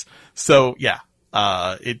ridiculous. So yeah,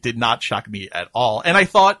 it did not shock me at all. And I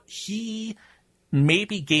thought he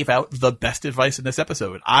maybe gave out the best advice in this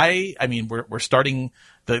episode. I mean, we're starting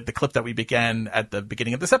the clip that we began at the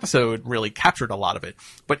beginning of this episode really captured a lot of it,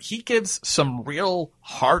 but he gives some real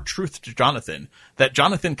hard truth to Jonathan that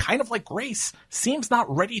Jonathan, kind of like Grace, seems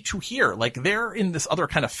not ready to hear. Like, they're in this other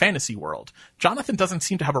kind of fantasy world. Jonathan doesn't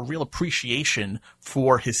seem to have a real appreciation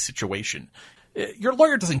for his situation. your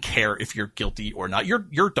lawyer doesn't care if you're guilty or not.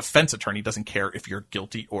 Your defense attorney doesn't care if you're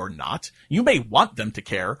guilty or not. You may want them to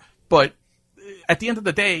care, but at the end of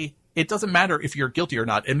the day, it doesn't matter if you're guilty or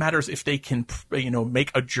not. It matters if they can,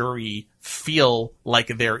 make a jury feel like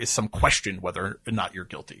there is some question whether or not you're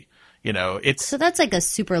guilty. So that's like a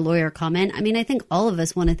super lawyer comment. I mean, I think all of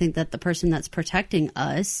us want to think that the person that's protecting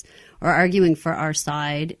us or arguing for our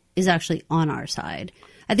side is actually on our side.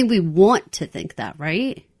 I think we want to think that,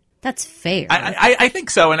 right? That's fair. I think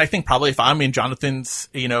so. And I think probably if I'm in Jonathan's,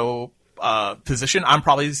 position, I'm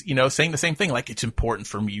probably, saying the same thing. Like, it's important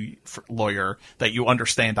for me, lawyer, that you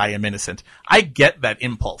understand I am innocent. I get that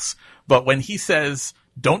impulse. But when he says,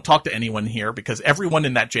 don't talk to anyone here because everyone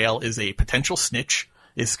in that jail is a potential snitch,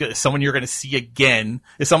 is someone you're going to see again,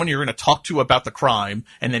 is someone you're going to talk to about the crime,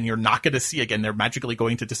 and then you're not going to see again. They're magically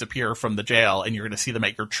going to disappear from the jail, and you're going to see them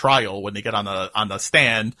at your trial when they get on the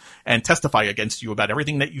stand and testify against you about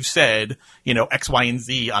everything that you said, X, Y, and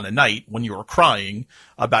Z on a night when you were crying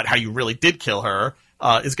about how you really did kill her,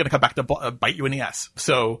 is going to come back to bite you in the ass.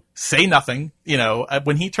 So say nothing.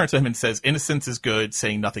 When he turns to him and says, innocence is good,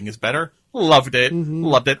 saying nothing is better. Loved it. Mm-hmm.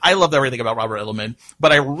 Loved it. I loved everything about Robert Edelman,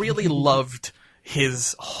 but I really loved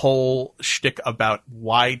his whole shtick about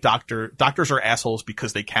why doctors are assholes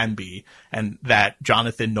because they can be, and that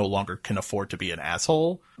Jonathan no longer can afford to be an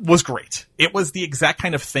asshole was great. It was the exact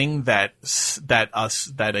kind of thing that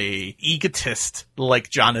a egotist like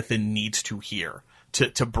Jonathan needs to hear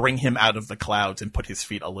to bring him out of the clouds and put his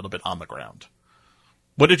feet a little bit on the ground.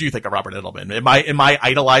 What did you think of Robert Edelman? Am I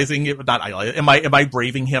idolizing it? Not idolizing. Am I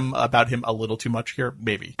braving him about him a little too much here?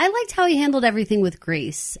 Maybe. I liked how he handled everything with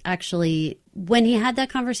grace. Actually, when he had that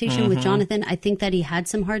conversation with Jonathan, I think that he had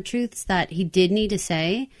some hard truths that he did need to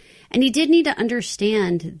say, and he did need to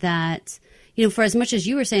understand that, for as much as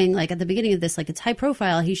you were saying, like at the beginning of this, like it's high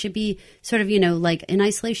profile, he should be sort of, like in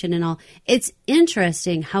isolation and all. It's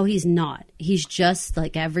interesting how he's not. He's just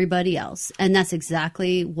like everybody else. And that's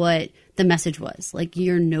exactly what the message was. Like,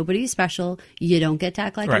 you're nobody special. You don't get to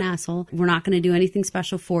act like an asshole. We're not going to do anything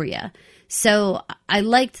special for you. So I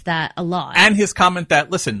liked that a lot. And his comment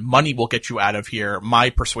that, listen, money will get you out of here. My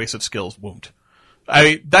persuasive skills won't.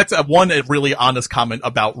 That's one really honest comment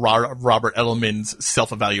about Robert Edelman's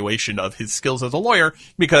self-evaluation of his skills as a lawyer,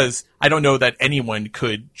 because I don't know that anyone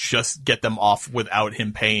could just get them off without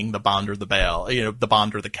him paying the bond or the bail, the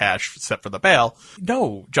bond or the cash set for the bail.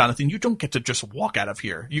 No, Jonathan, you don't get to just walk out of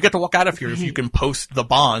here. You get to walk out of here if you can post the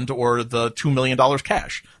bond or the $2 million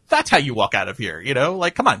cash. That's how you walk out of here,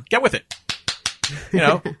 come on, get with it.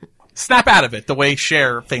 Snap out of it, the way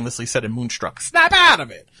Cher famously said in Moonstruck. Snap out of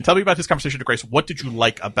it! Tell me about his conversation to Grace. What did you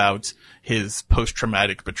like about his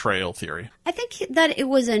post-traumatic betrayal theory? I think that it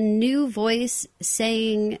was a new voice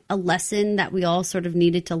saying a lesson that we all sort of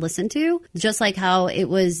needed to listen to. Just like how it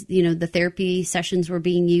was, the therapy sessions were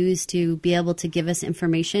being used to be able to give us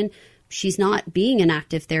information. She's not being an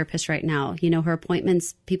active therapist right now. Her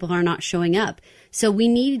appointments, people are not showing up. So we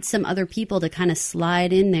need some other people to kind of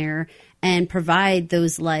slide in there and provide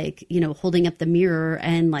those, holding up the mirror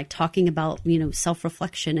and talking about,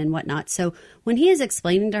 self-reflection and whatnot. So when he is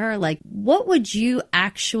explaining to her, what would you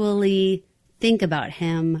actually think about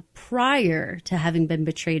him prior to having been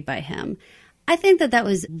betrayed by him? I think that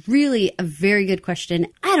was really a very good question.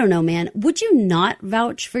 I don't know, man. Would you not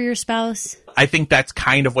vouch for your spouse? I think that's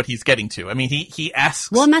kind of what he's getting to. I mean, he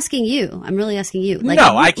asks. Well, I'm asking you. I'm really asking you.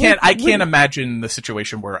 No, I can't imagine the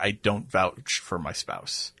situation where I don't vouch for my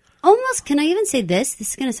spouse. Almost, can I even say this? This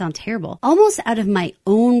is going to sound terrible. Almost out of my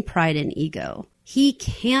own pride and ego. He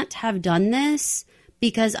can't have done this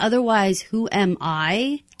because otherwise, who am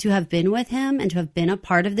I to have been with him and to have been a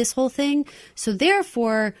part of this whole thing? So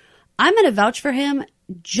therefore, I'm going to vouch for him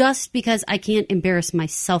just because I can't embarrass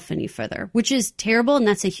myself any further, which is terrible, and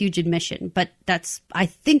that's a huge admission. But I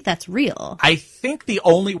think that's real. I think the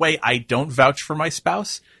only way I don't vouch for my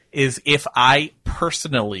spouse is if I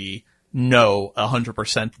personally know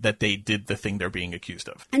 100% that they did the thing they're being accused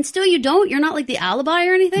of. And still you don't? You're not like the alibi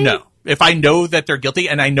or anything? No. If I know that they're guilty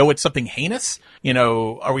and I know it's something heinous,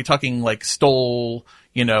 are we talking stole,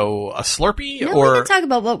 a Slurpee? No, or we can talk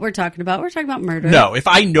about what we're talking about. We're talking about murder. No, if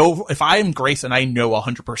I'm Grace and I know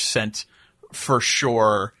 100% for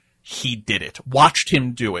sure he did it. Watched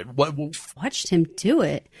him do it. Watched him do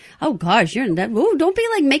it? Oh gosh, you're in that. Ooh, don't be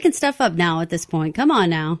making stuff up now at this point. Come on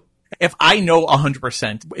now. If I know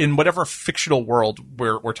 100% in whatever fictional world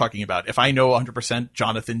we're talking about, if I know 100%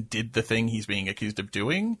 Jonathan did the thing he's being accused of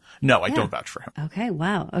doing, no, I don't vouch for him. Okay.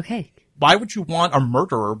 Wow. Okay. Why would you want a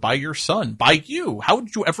murderer by your son, by you? How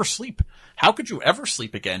would you ever sleep? How could you ever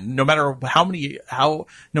sleep again? No matter how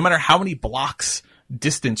many blocks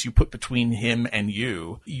distance you put between him and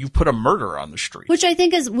you put a murderer on the street. Which I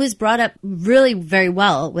think was brought up really very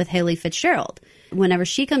well with Haley Fitzgerald. Whenever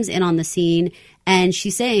she comes in on the scene and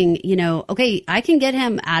she's saying, you know, okay, I can get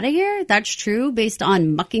him out of here. That's true based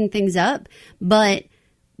on mucking things up. But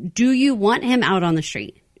do you want him out on the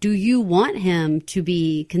street? Do you want him to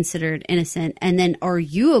be considered innocent? And then are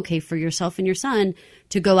you okay for yourself and your son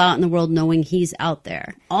to go out in the world knowing he's out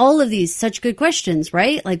there? All of these such good questions,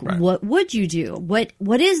 right? Like, right. What would you do? What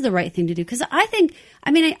is the right thing to do? Because I think,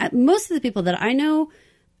 most of the people that I know,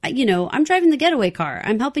 you know, I'm driving the getaway car.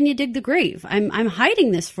 I'm helping you dig the grave. I'm hiding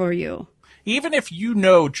this for you. Even if you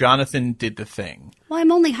know Jonathan did the thing. Well,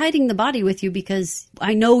 I'm only hiding the body with you because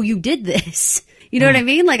I know you did this. You know what I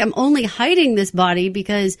mean? Like, I'm only hiding this body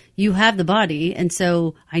because you have the body, and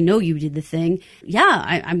so I know you did the thing.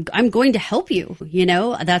 Yeah, I'm going to help you. You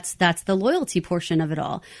know, that's the loyalty portion of it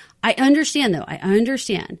all. I understand, though. I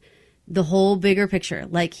understand the whole bigger picture.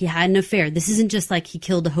 Like, he had an affair. This isn't just like he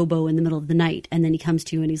killed a hobo in the middle of the night, and then he comes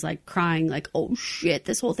to you and he's like crying, like, "Oh shit,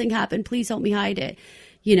 this whole thing happened. Please help me hide it."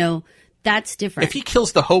 You know, that's different. If he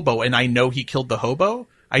kills the hobo, and I know he killed the hobo,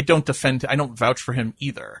 I don't vouch for him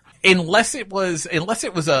either. Unless it was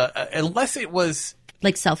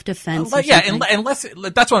like self-defense. Unless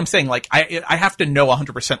that's what I'm saying. Like, I have to know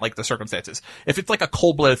 100% like the circumstances. If it's like a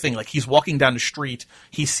cold-blooded thing, like he's walking down the street,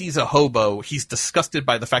 he sees a hobo, he's disgusted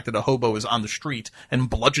by the fact that a hobo is on the street and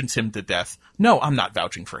bludgeons him to death. No, I'm not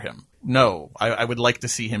vouching for him. No, I would like to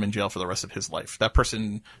see him in jail for the rest of his life. That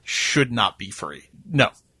person should not be free.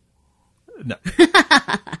 No.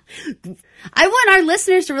 I want our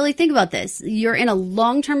listeners to really think about this. You're in a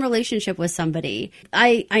long-term relationship with somebody.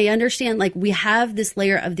 I understand, like, we have this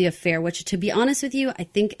layer of the affair, which, to be honest with you, I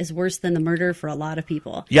think is worse than the murder for a lot of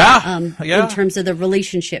people. Yeah. In terms of the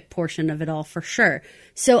relationship portion of it all, for sure.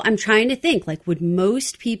 So I'm trying to think, like, would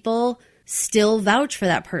most people still vouch for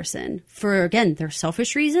that person for, again, their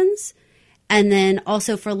selfish reasons? And then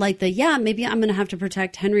also for like maybe I'm going to have to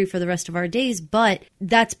protect Henry for the rest of our days, but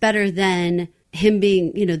that's better than him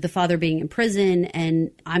being, you know, the father being in prison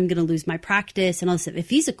and I'm going to lose my practice and all this stuff. If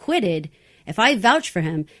he's acquitted, if I vouch for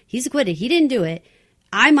him, he's acquitted, he didn't do it,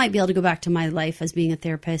 I might be able to go back to my life as being a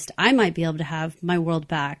therapist. I might be able to have my world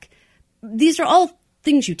back. These are all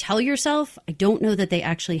things you tell yourself. I don't know that they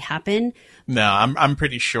actually happen. No, I'm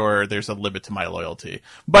pretty sure there's a limit to my loyalty.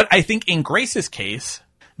 But I think in Grace's case,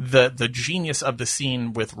 the genius of the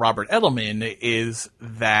scene with Robert Edelman is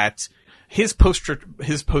that his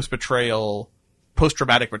post-traumatic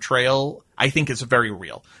betrayal, I think, is very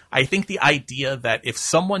real. I think the idea that if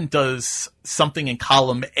someone does something in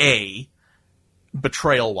column A,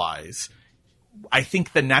 betrayal-wise, I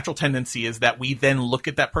think the natural tendency is that we then look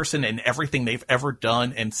at that person and everything they've ever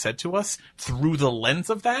done and said to us through the lens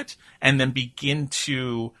of that, and then begin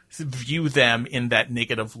to view them in that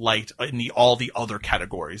negative light in all the other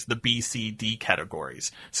categories, the B, C, D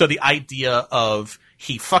categories. So the idea of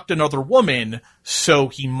he fucked another woman, so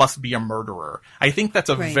he must be a murderer. I think that's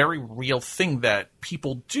a very real thing that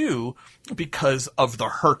people do because of the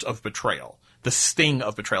hurt of betrayal. The sting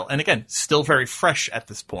of betrayal. And again, still very fresh at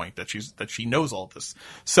this point that she knows all of this.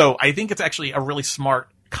 So I think it's actually a really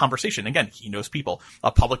smart conversation. Again, he knows people.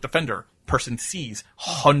 A public defender person sees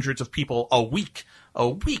hundreds of people a week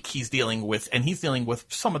he's dealing with, and he's dealing with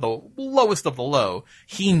some of the lowest of the low.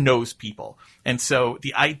 He knows people. And so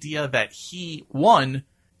the idea that he, one,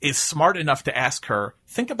 is smart enough to ask her,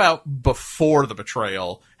 think about before the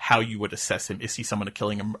betrayal, how you would assess him. Is he someone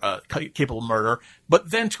capable of murder? But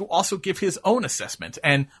then to also give his own assessment.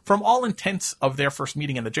 And from all intents of their first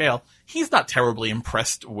meeting in the jail, he's not terribly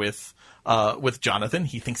impressed with Jonathan.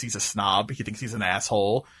 He thinks he's a snob. He thinks he's an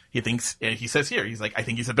asshole. He says here, he's like, I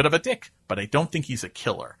think he's a bit of a dick, but I don't think he's a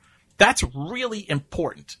killer. That's really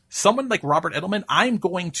important. Someone like Robert Edelman, I'm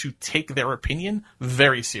going to take their opinion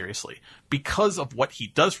very seriously because of what he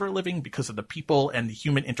does for a living, because of the people and the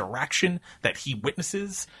human interaction that he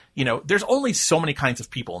witnesses. You know, there's only so many kinds of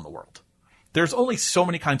people in the world. There's only so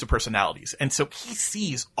many kinds of personalities. And so he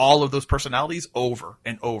sees all of those personalities over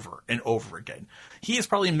and over and over again. He has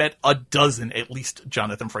probably met a dozen, at least,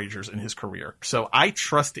 Jonathan Frazier's in his career. So I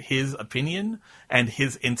trust his opinion and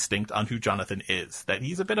his instinct on who Jonathan is, that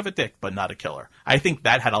he's a bit of a dick, but not a killer. I think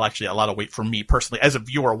that had actually a lot of weight for me personally as a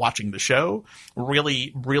viewer watching the show,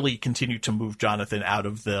 really, really continued to move Jonathan out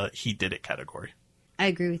of the he did it category. I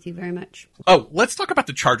agree with you very much. Oh, let's talk about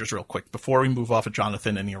the charges real quick before we move off of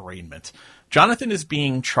Jonathan and the arraignment. Jonathan is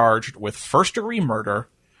being charged with first-degree murder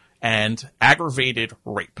and aggravated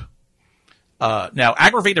rape. Now,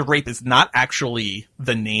 aggravated rape is not actually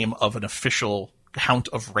the name of an official count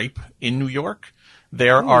of rape in New York.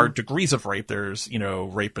 There are degrees of rape. There's,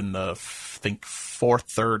 rape in the, think, 4th,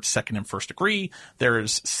 3rd, 2nd, and 1st degree.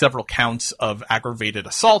 There's several counts of aggravated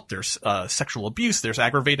assault. There's sexual abuse. There's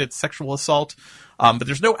aggravated sexual assault. But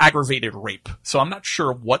there's no aggravated rape. So I'm not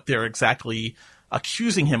sure what they're exactly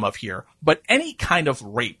accusing him of here. But any kind of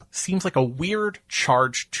rape seems like a weird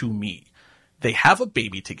charge to me. They have a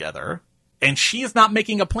baby together, and she is not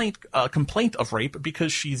making a complaint of rape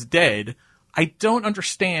because she's dead. I don't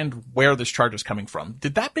understand where this charge is coming from.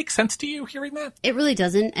 Did that make sense to you, hearing that? It really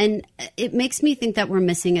doesn't. And it makes me think that we're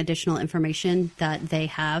missing additional information that they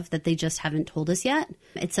have that they just haven't told us yet.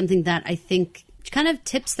 It's something that I think kind of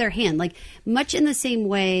tips their hand, like much in the same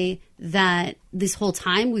way that this whole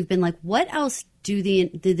time we've been like, what else do the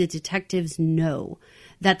detectives know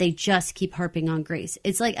that they just keep harping on Grace?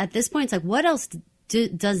 It's like at this point, it's like, what else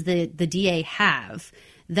does the DA have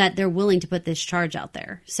that they're willing to put this charge out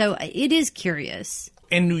there? So it is curious.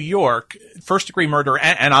 In New York, first-degree murder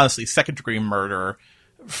and honestly second-degree murder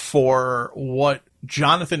for what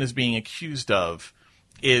Jonathan is being accused of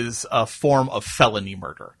is a form of felony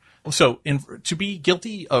murder. So to be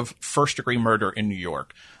guilty of first-degree murder in New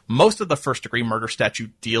York, most of the first-degree murder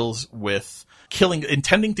statute deals with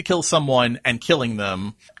intending to kill someone and killing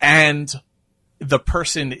them, and the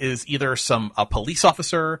person is either a police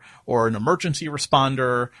officer or an emergency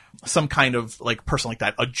responder, some kind of like person like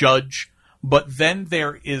that, a judge. But then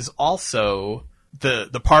there is also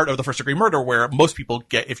the part of the first degree murder where most people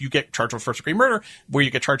if you get charged with first degree murder, where you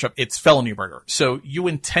get charged up, it's felony murder. So you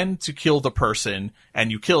intend to kill the person and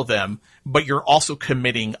you kill them, but you're also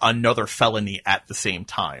committing another felony at the same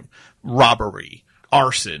time. Robbery,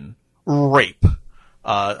 arson, rape.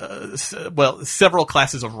 Several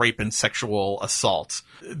classes of rape and sexual assault,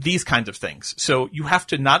 these kinds of things. So you have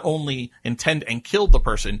to not only intend and kill the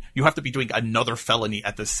person, you have to be doing another felony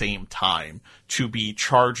at the same time to be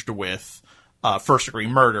charged with first-degree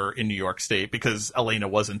murder in New York State, because Elena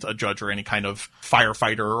wasn't a judge or any kind of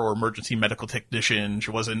firefighter or emergency medical technician.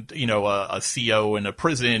 She wasn't, a CO in a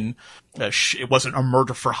prison. It wasn't a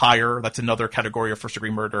murder for hire. That's another category of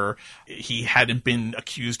first-degree murder. He hadn't been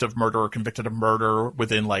accused of murder or convicted of murder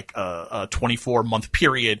within like a 24-month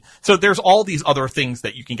period. So there's all these other things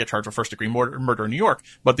that you can get charged with first-degree murder in New York,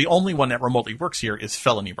 but the only one that remotely works here is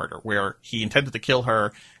felony murder, where he intended to kill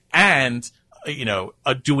her and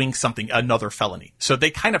doing another felony. So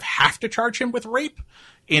they kind of have to charge him with rape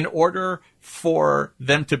in order for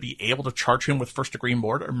them to be able to charge him with first degree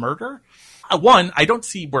murder. One, I don't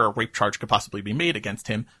see where a rape charge could possibly be made against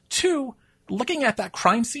him. Two, looking at that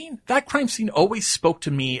crime scene always spoke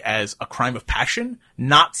to me as a crime of passion,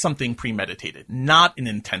 not something premeditated, not an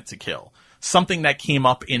intent to kill. Something that came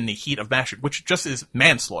up in the heat of passion, which just is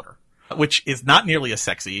manslaughter, which is not nearly as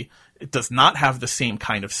sexy. It does not have the same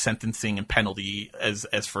kind of sentencing and penalty as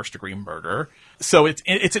first-degree murder. So it's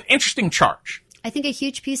an interesting charge. I think a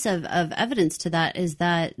huge piece of evidence to that is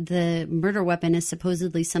that the murder weapon is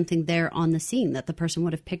supposedly something there on the scene that the person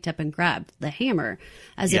would have picked up and grabbed, the hammer,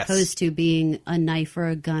 as opposed to being a knife or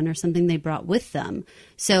a gun or something they brought with them.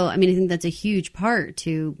 So, I think that's a huge part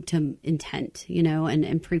to intent,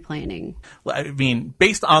 and pre-planning.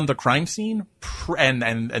 Based on the crime scene and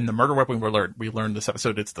the murder weapon we learned this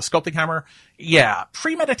episode, it's the sculpting hammer. Yeah,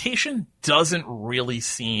 premeditation doesn't really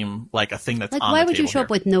seem like a thing that's like, on the table. Why would you show up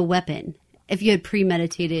with no weapon if you had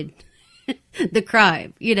premeditated the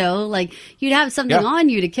crime? You'd have something on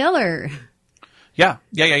you to kill her. Yeah.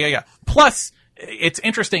 Plus, it's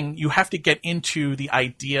interesting. You have to get into the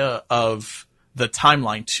idea of the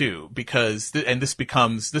timeline too, because this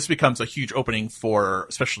becomes a huge opening for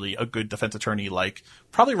especially a good defense attorney like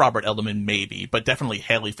probably Robert Edelman, maybe, but definitely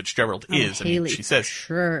Haley Fitzgerald is. Haley, she says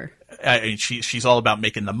sure. She's all about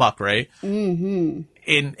making the muck, right? Mm-hmm.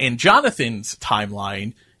 In Jonathan's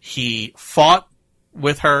timeline, he fought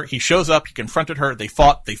with her. He shows up. He confronted her. They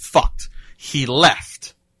fought. They fucked. He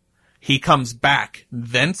left. He comes back,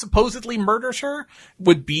 then supposedly murders her,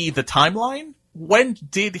 would be the timeline. When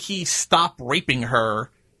did he stop raping her,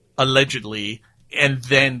 allegedly, and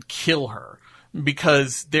then kill her?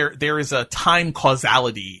 Because there is a time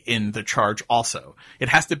causality in the charge also. It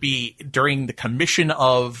has to be during the commission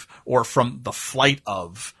of or from the flight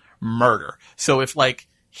of murder. So if,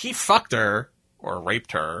 he fucked her or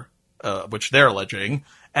raped her, which they're alleging,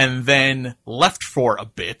 and then left for a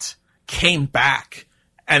bit, came back,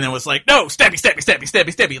 and then was like, no, stabby.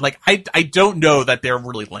 I don't know that they're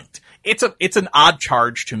really linked. It's an odd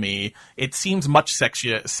charge to me. It seems much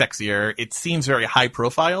sexier. It seems very high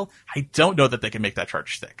profile. I don't know that they can make that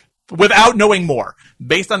charge stick. Without knowing more,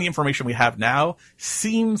 based on the information we have now,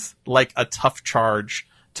 seems like a tough charge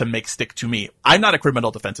to make stick to me. I'm not a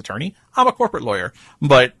criminal defense attorney. I'm a corporate lawyer,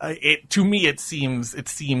 but to me, it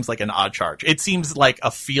seems like an odd charge. It seems like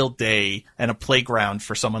a field day and a playground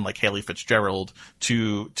for someone like Haley Fitzgerald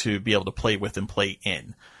to be able to play with and play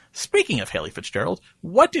in. Speaking of Haley Fitzgerald,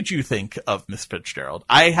 what did you think of Miss Fitzgerald?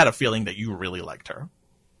 I had a feeling that you really liked her.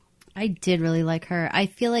 I did really like her. I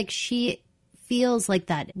feel like she feels like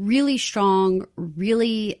that really strong,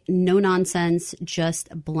 really no nonsense, just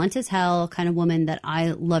blunt as hell kind of woman that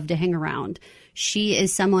I love to hang around. She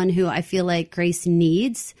is someone who I feel like Grace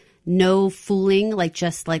needs. No fooling, like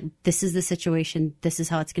just like, this is the situation, this is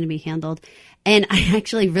how it's going to be handled. And I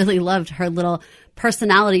actually really loved her little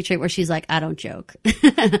personality trait where she's like, I don't joke.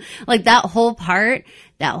 Like that whole part,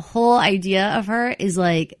 that whole idea of her is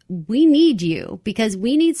like, we need you because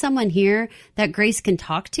we need someone here that Grace can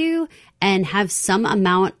talk to and have some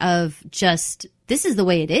amount of just, this is the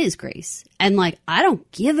way it is, Grace. And like, I don't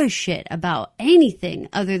give a shit about anything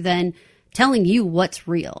other than telling you what's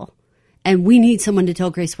real. And we need someone to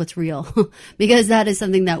tell Grace what's real because that is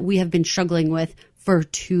something that we have been struggling with for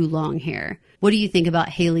too long here. What do you think about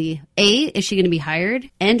Haley? Is she going to be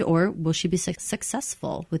hired and or will she be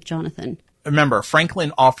successful with Jonathan? Remember,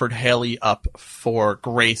 Franklin offered Haley up for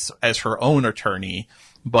Grace as her own attorney,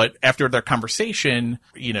 but after their conversation,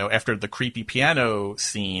 after the creepy piano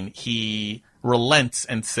scene, he relents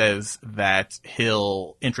and says that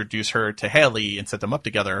he'll introduce her to Haley and set them up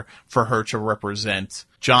together for her to represent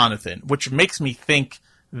Jonathan, which makes me think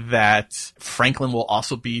that Franklin will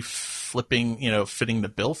also be fitting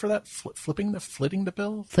the bill for that. Footing.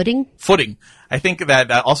 I think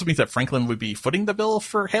that also means that Franklin would be footing the bill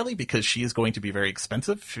for Haley because she is going to be very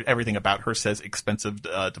expensive. Everything about her says expensive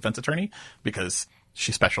defense attorney because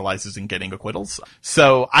she specializes in getting acquittals.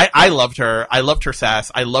 So I loved her. I loved her sass.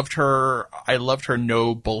 I loved her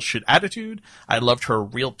no bullshit attitude. I loved her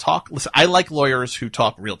real talk. Listen, I like lawyers who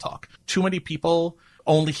talk real talk. Too many people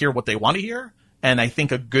only hear what they want to hear. And I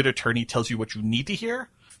think a good attorney tells you what you need to hear.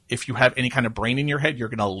 If you have any kind of brain in your head, you're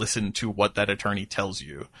going to listen to what that attorney tells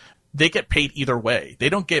you. They get paid either way. They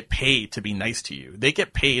don't get paid to be nice to you. They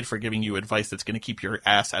get paid for giving you advice that's going to keep your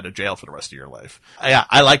ass out of jail for the rest of your life. Yeah,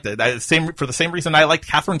 I liked it. For the same reason I liked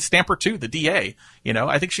Catherine Stamper too, the DA.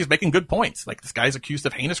 I think she's making good points. Like, this guy's accused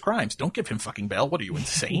of heinous crimes. Don't give him fucking bail. What are you,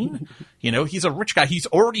 insane? He's a rich guy. He's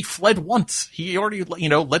already fled once. He already,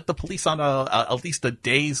 led the police on at least a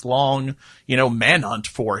days long, manhunt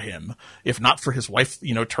for him. If not for his wife,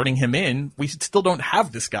 turning him in, we still don't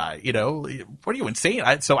have this guy. What are you, insane?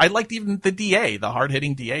 So I liked even the DA, the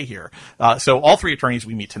hard-hitting DA here. So all three attorneys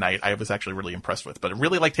we meet tonight, I was actually really impressed with. But I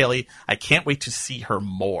really liked Haley. I can't wait to see her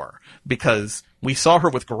more because we saw her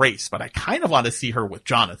with Grace, but I kind of want to see her with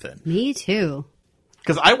Jonathan. Me too.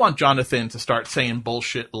 Because I want Jonathan to start saying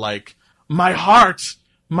bullshit like, my heart,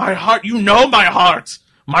 my heart wouldn't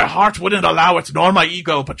allow it, nor my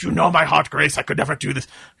ego, but my heart, Grace, I could never do this.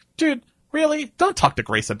 Dude, really? Don't talk to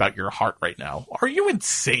Grace about your heart right now. Are you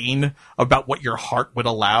insane about what your heart would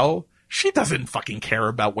allow? She doesn't fucking care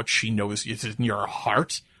about what she knows is in your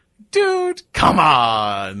heart. Dude, come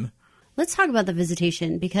on. Let's talk about the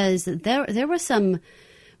visitation because there were some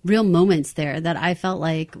real moments there that I felt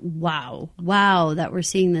like, wow, that we're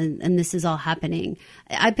seeing and this is all happening.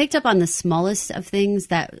 I picked up on the smallest of things,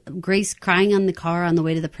 that Grace crying on the car on the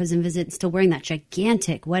way to the prison visit and still wearing that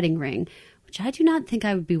gigantic wedding ring, which I do not think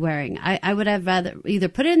I would be wearing. I would have rather either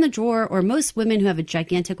put it in the drawer, or most women who have a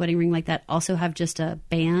gigantic wedding ring like that also have just a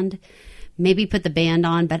band. Maybe put the band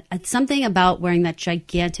on, but something about wearing that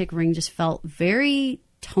gigantic ring just felt very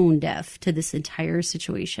tone deaf to this entire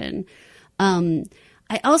situation.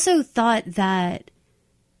 I also thought that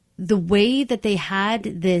the way that they had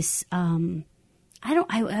this,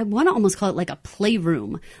 I want to almost call it like a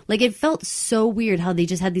playroom. Like, it felt so weird how they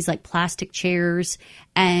just had these like plastic chairs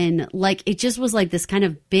and like it just was like this kind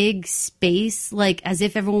of big space, like as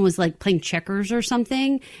if everyone was like playing checkers or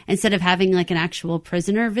something instead of having like an actual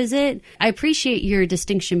prisoner visit. I appreciate your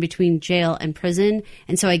distinction between jail and prison.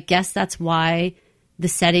 And so I guess that's why the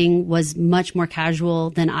setting was much more casual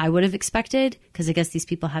than I would have expected, because I guess these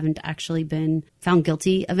people haven't actually been found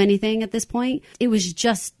guilty of anything at this point. It was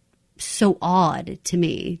just so odd to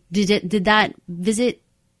me. Did that visit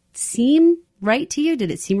seem right to you? Did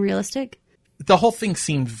it seem realistic? The whole thing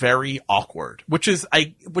seemed very awkward, which is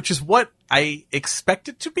what I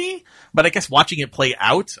expected to be. But I guess watching it play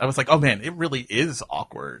out, I was like, oh man, it really is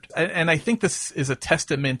awkward. And I think this is a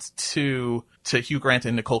testament to Hugh Grant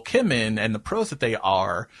and Nicole Kidman and the pros that they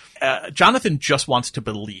are. Jonathan just wants to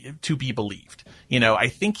be believed. I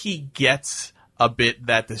think he gets a bit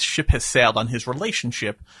that the ship has sailed on his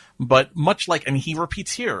relationship, but much like, and he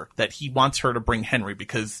repeats here that he wants her to bring Henry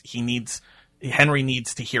because he needs Henry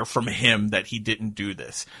needs to hear from him that he didn't do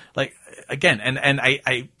this. Like, again, and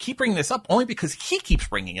I keep bringing this up only because he keeps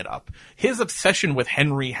bringing it up. His obsession with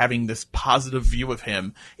Henry having this positive view of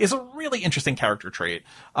him is a really interesting character trait.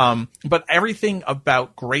 But everything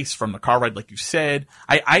about Grace from the car ride, like you said,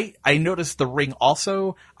 I noticed the ring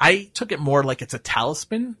also. I took it more like it's a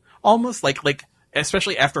talisman, almost like,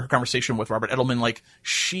 especially after her conversation with Robert Edelman, like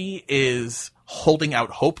she is holding out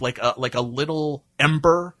hope, like a little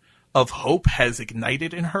ember of hope has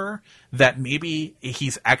ignited in her that maybe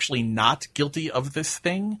he's actually not guilty of this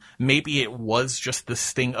thing. Maybe it was just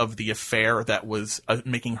this thing of the affair that was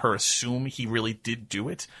making her assume he really did do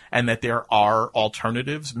it, and that there are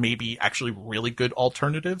alternatives, maybe actually really good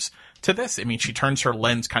alternatives to this. I mean, she turns her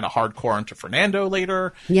lens kind of hardcore onto Fernando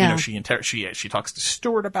later. Yeah. She talks to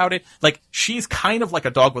Stuart about it. Like, she's kind of like a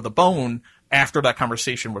dog with a bone after that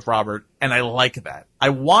conversation with Robert, and I like that. I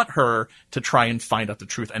want her to try and find out the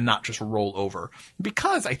truth and not just roll over,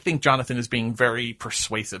 because I think Jonathan is being very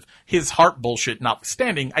persuasive. His heart bullshit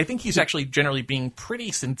notwithstanding, I think he's actually generally being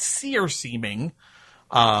pretty sincere seeming,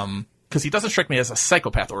 because he doesn't strike me as a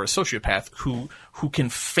psychopath or a sociopath who can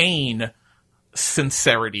feign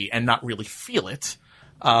sincerity and not really feel it.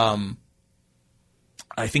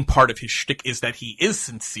 I think part of his shtick is that he is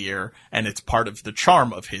sincere, and it's part of the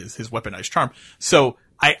charm of his weaponized charm. So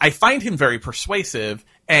I find him very persuasive,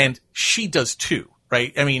 and she does too,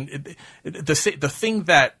 right? I mean, the thing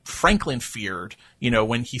that Franklin feared,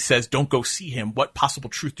 when he says, don't go see him, what possible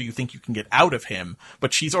truth do you think you can get out of him?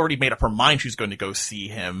 But she's already made up her mind she's going to go see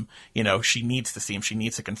him. She needs to see him. She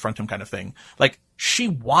needs to confront him, kind of thing. Like, she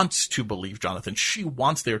wants to believe Jonathan. She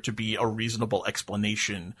wants there to be a reasonable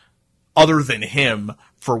explanation other than him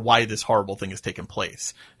for why this horrible thing has taken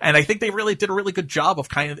place. And I think they really did a really good job of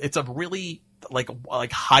it's a really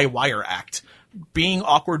like high wire act. Being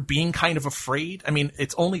awkward, being kind of afraid. I mean,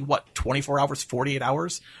 it's only 24 hours, 48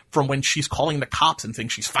 hours from when she's calling the cops and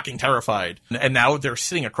thinks she's fucking terrified. And now they're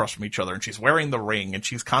sitting across from each other, and she's wearing the ring, and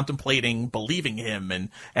she's contemplating believing him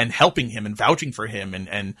and helping him and vouching for him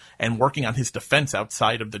and working on his defense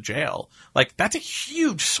outside of the jail. Like, that's a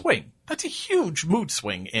huge swing. That's a huge mood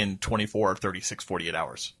swing in 24, 36, 48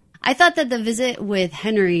 hours. I thought that the visit with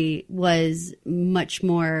Henry was much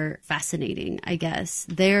more fascinating, I guess.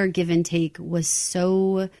 Their give and take was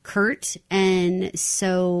so curt and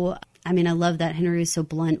so, I mean, I love that Henry was so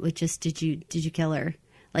blunt with just, did you kill her?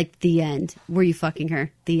 Like, the end. Were you fucking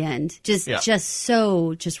her? The end. Just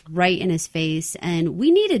right in his face. And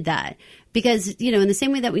we needed that. Because, in the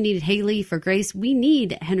same way that we needed Haley for Grace, we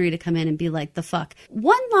need Henry to come in and be like, the fuck.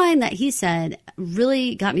 One line that he said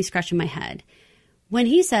really got me scratching my head. When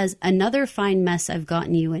he says, another fine mess I've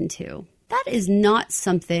gotten you into, that is not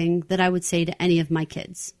something that I would say to any of my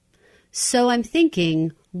kids. So I'm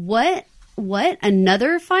thinking, what?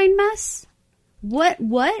 Another fine mess? What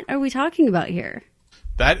are we talking about here?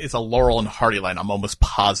 That is a Laurel and Hardy line, I'm almost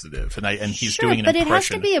positive. And he's doing an impression. But it has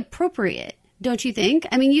to be appropriate, don't you think?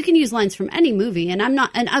 I mean, you can use lines from any movie,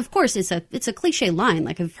 and of course it's a cliche line,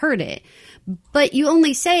 like I've heard it. But you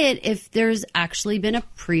only say it if there's actually been a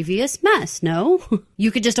previous mess, no? You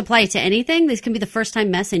could just apply it to anything. This can be the first time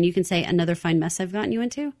mess, and you can say, another fine mess I've gotten you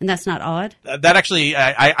into. And that's not odd. That actually,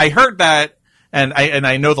 I heard that, and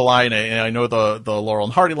I know the line, and I know the Laurel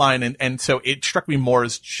and Hardy line, and so it struck me more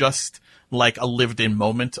as just like a lived-in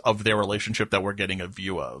moment of their relationship that we're getting a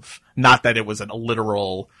view of. Not that it was a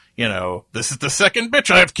literal, this is the second bitch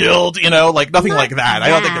I've killed, like nothing like that. I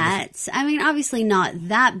don't think it was. I mean, obviously not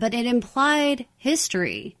that, but it implied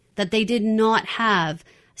history, that they did not have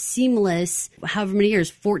seamless, however many years,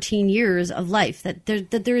 14 years of life, that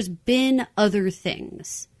there's been other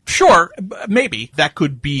things. Sure, maybe. That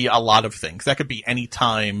could be a lot of things. That could be any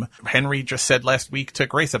time. Henry just said last week to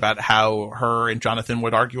Grace about how her and Jonathan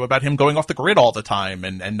would argue about him going off the grid all the time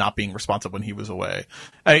and not being responsive when he was away.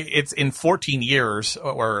 It's in 14 years,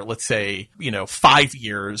 or let's say, 5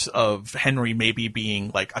 years of Henry maybe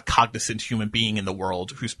being like a cognizant human being in the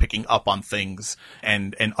world who's picking up on things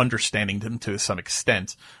and understanding them to some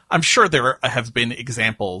extent. I'm sure there have been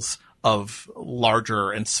examples of larger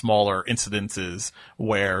and smaller incidences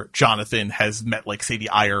where Jonathan has met, like, say, the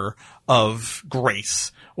ire of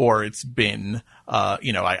Grace, or it's been, I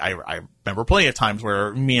remember plenty of times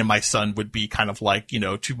where me and my son would be kind of like,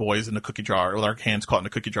 two boys in a cookie jar, with our hands caught in a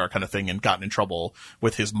cookie jar kind of thing, and gotten in trouble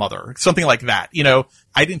with his mother. Something like that.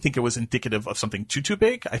 I didn't think it was indicative of something too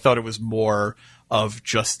big. I thought it was more of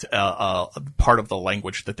just a part of the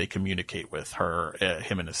language that they communicate with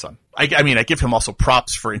him and his son. I mean, I give him also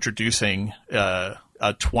props for introducing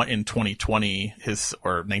in 2020,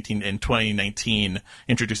 in 2019,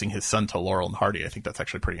 introducing his son to Laurel and Hardy. I think that's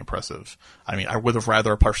actually pretty impressive. I mean, I would have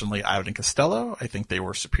rather personally Abbott and Costello. I think they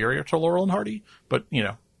were superior to Laurel and Hardy, but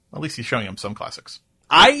at least he's showing him some classics.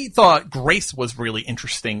 I thought Grace was really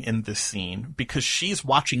interesting in this scene because she's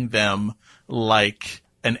watching them like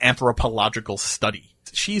an anthropological study.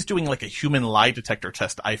 She's doing like a human lie detector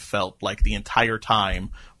test, I felt like, the entire time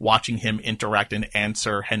watching him interact and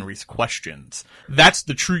answer Henry's questions. That's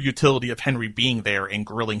the true utility of Henry being there and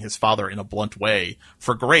grilling his father in a blunt way.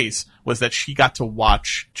 For Grace, was that she got to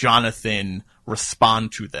watch Jonathan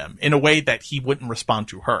respond to them in a way that he wouldn't respond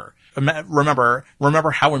to her. Remember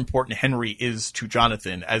how important Henry is to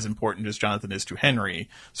Jonathan, as important as Jonathan is to Henry.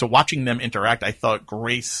 So watching them interact, I thought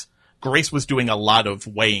Grace was doing a lot of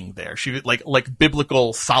weighing there. She was like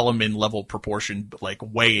biblical Solomon level proportion, like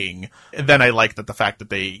weighing. And then I liked that the fact that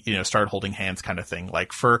they, started holding hands kind of thing.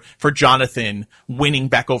 Like for Jonathan winning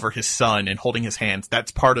back over his son and holding his hands,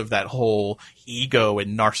 that's part of that whole ego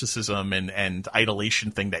and narcissism and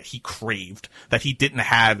idolation thing that he craved, that he didn't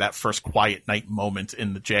have that first quiet night moment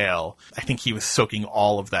in the jail. I think he was soaking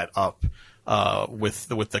all of that up, with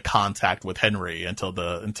the contact with Henry until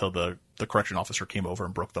the correction officer came over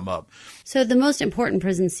and broke them up. So the most important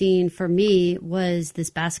prison scene for me was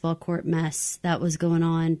this basketball court mess that was going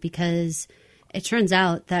on, because it turns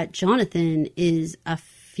out that Jonathan is a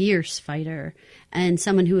fierce fighter and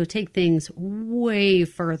someone who will take things way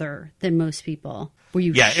further than most people. Were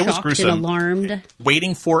you shocked it was gruesome and alarmed?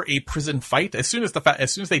 Waiting for a prison fight. As soon as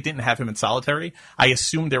they didn't have him in solitary, I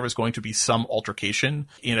assumed there was going to be some altercation.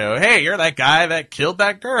 Hey, you're that guy that killed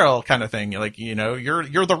that girl kind of thing. Like, you're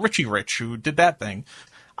the Richie Rich who did that thing.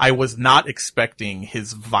 I was not expecting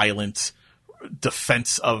his violent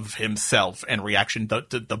defense of himself and reaction to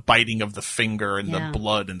the biting of the finger and the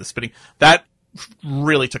blood and the spitting. That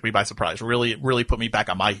really took me by surprise. Really, really put me back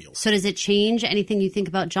on my heels. So does it change anything you think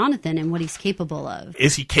about Jonathan and what he's capable of?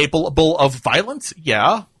 Is he capable of violence?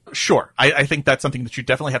 Yeah, sure. I think that's something that you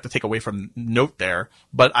definitely have to take away from note there.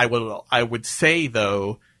 But I would say,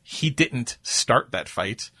 though, he didn't start that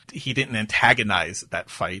fight. He didn't antagonize that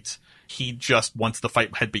fight. He just, once the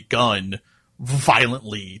fight had begun,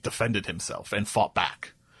 violently defended himself and fought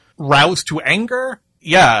back. Roused to anger?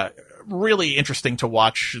 Yeah. Really interesting to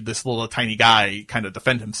watch this little tiny guy kind of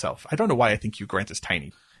defend himself. I don't know why I think Hugh Grant is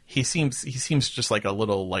tiny. He seems just like a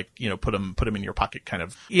little, like, put him in your pocket kind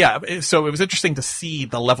of. Yeah. So it was interesting to see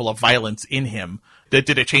the level of violence in him. Did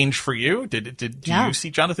it change for you? Did you see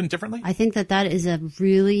Jonathan differently? I think that is a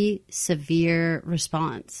really severe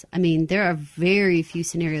response. I mean, there are very few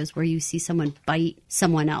scenarios where you see someone bite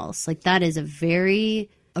someone else. Like, that is a very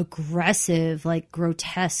aggressive, like,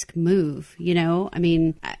 grotesque move, I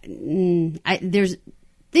mean,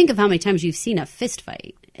 think of how many times you've seen a fist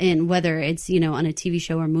fight, and whether it's, on a TV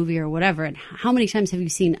show or movie or whatever, and how many times have you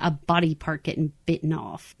seen a body part getting bitten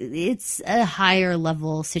off? It's a higher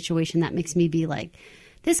level situation that makes me be like,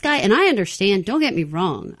 this guy, and I understand, don't get me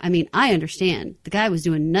wrong. I mean, I understand the guy was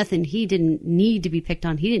doing nothing. He didn't need to be picked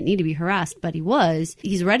on. He didn't need to be harassed, but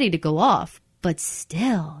he's ready to go off. But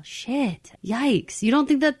still, shit, yikes. You don't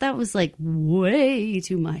think that was like way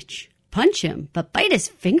too much? Punch him, but bite his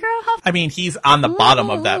finger off? I mean, he's on the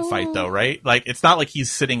bottom of that fight, though, right? Like, it's not like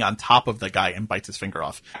he's sitting on top of the guy and bites his finger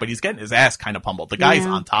off, but he's getting his ass kind of pummeled. The guy's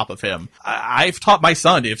on top of him. I've taught my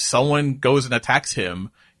son, if someone goes and attacks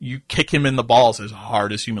him, you kick him in the balls as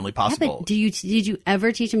hard as humanly possible. Yeah, but did you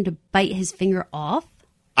ever teach him to bite his finger off?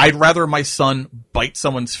 I'd rather my son bite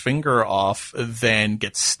someone's finger off than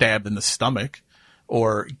get stabbed in the stomach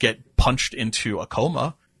or get punched into a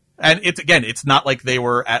coma. And it's not like they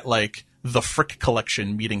were at like the Frick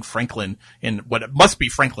collection meeting Franklin in what it must be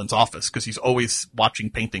Franklin's office, because he's always watching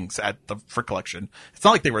paintings at the Frick collection. It's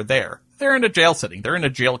not like they were there. They're in a jail setting. They're in a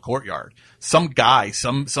jail courtyard. Some guy,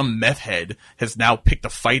 some meth head has now picked a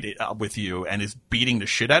fight with you and is beating the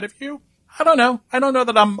shit out of you. I don't know. I don't know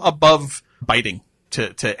that I'm above biting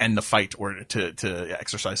to end the fight or to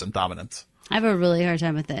exercise some dominance. I have a really hard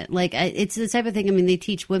time with it. Like, it's the type of thing, I mean, they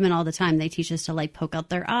teach women all the time. They teach us to, like, poke out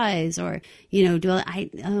their eyes or,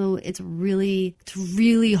 it's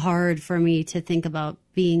really hard for me to think about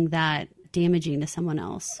being that damaging to someone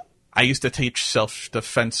else. I used to teach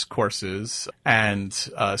self-defense courses, and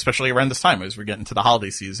especially around this time as we're getting to the holiday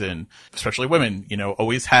season, especially women,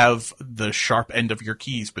 always have the sharp end of your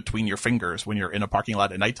keys between your fingers when you're in a parking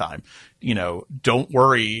lot at nighttime. Don't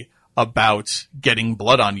worry about getting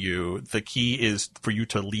blood on you. The key is for you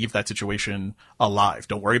to leave that situation alive.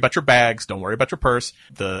 Don't worry about your bags. Don't worry about your purse.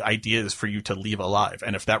 The idea is for you to leave alive.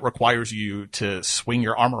 And if that requires you to swing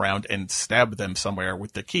your arm around and stab them somewhere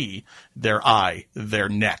with the key, their eye, their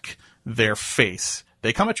neck, their face,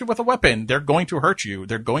 They come at you with a weapon. They're going to hurt you.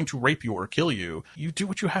 They're going to rape you or kill you. You do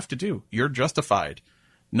what you have to do. You're justified.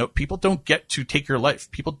 No, people don't get to take your life.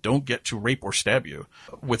 People don't get to rape or stab you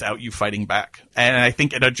without you fighting back. And I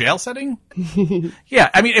think in a jail setting, yeah,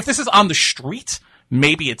 I mean, if this is on the street,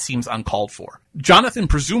 maybe it seems uncalled for. Jonathan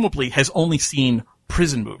presumably has only seen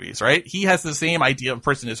prison movies, right? He has the same idea of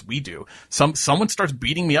prison as we do. Someone starts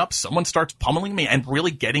beating me up, someone starts pummeling me and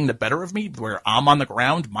really getting the better of me where I'm on the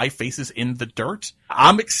ground, my face is in the dirt.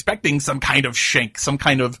 I'm expecting some kind of shank, some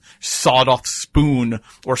kind of sawed off spoon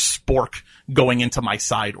or spork going into my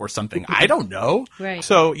side or something. I don't know. Right.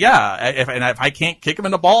 So yeah, if I can't kick him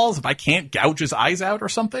in the balls, if I can't gouge his eyes out or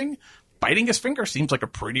something, biting his finger seems like a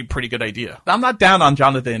pretty good idea. I'm not down on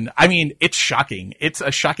Jonathan. I mean, it's shocking. It's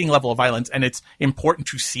a shocking level of violence, and it's important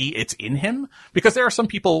to see it's in him, because there are some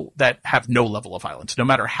people that have no level of violence, no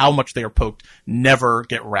matter how much they are poked, never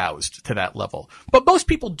get roused to that level. But most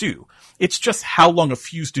people do. It's just how long a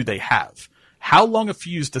fuse do they have? How long a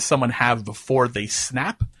fuse does someone have before they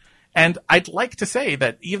snap? And I'd like to say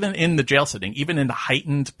that even in the jail setting, even in the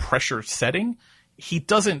heightened pressure setting, he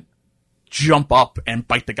doesn't jump up and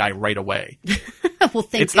bite the guy right away. Well,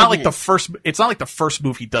 it's not like the first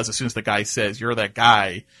move he does as soon as the guy says, "You're that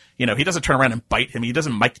guy." You know, he doesn't turn around and bite him. He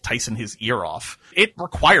doesn't Mike Tyson his ear off. It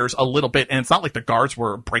requires a little bit, and it's not like the guards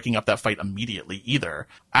were breaking up that fight immediately either.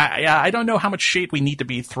 I don't know how much shade we need to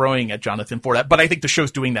be throwing at Jonathan for that, but I think the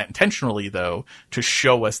show's doing that intentionally, though, to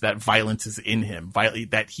show us that violence is in him,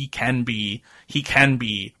 that he can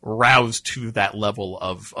be roused to that level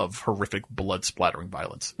of horrific blood splattering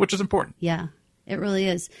violence, which is important. Yeah, it really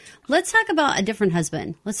is. Let's talk about a different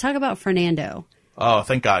husband. Let's talk about Fernando. Oh,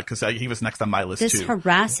 thank God, because he was next on my list, this too. This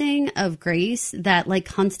harassing of Grace, that like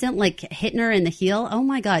constant like hitting her in the heel. Oh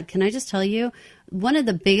my God, can I just tell you, one of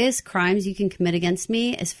the biggest crimes you can commit against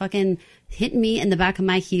me is fucking hitting me in the back of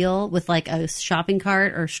my heel with like a shopping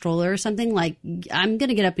cart or stroller or something. Like, I'm going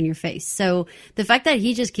to get up in your face. So the fact that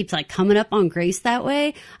he just keeps like coming up on Grace that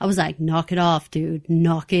way, I was like, knock it off, dude.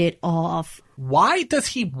 Knock it off. Why does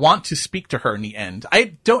he want to speak to her in the end?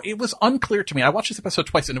 It was unclear to me. I watched this episode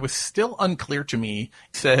twice and it was still unclear to me.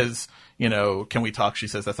 He says, you know, can we talk? She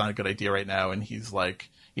says, that's not a good idea right now. And he's like,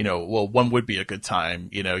 you know, well, one would be a good time.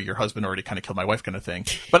 You know, your husband already kind of killed my wife kind of thing.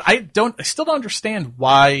 But I still don't understand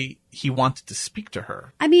why he wanted to speak to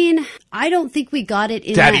her. I mean, I don't think we got it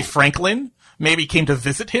in Daddy Franklin maybe came to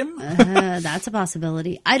visit him. That's a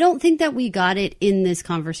possibility. I don't think that we got it in this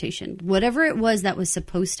conversation. Whatever it was that was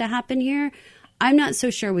supposed to happen here, I'm not so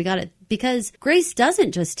sure we got it, because Grace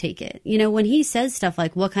doesn't just take it. You know, when he says stuff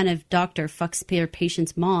like, what kind of doctor fucks their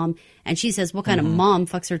patient's mom? And she says, what kind of mom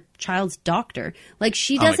fucks her child's doctor? Like,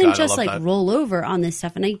 she doesn't just like roll over on this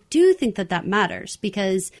stuff. And I do think that that matters,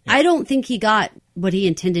 because I don't think he got what he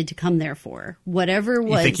intended to come there for. Whatever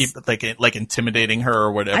was. You think he like intimidating her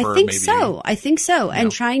or whatever? I think so. Yeah.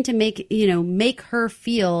 And trying to make her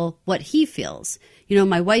feel what he feels. You know,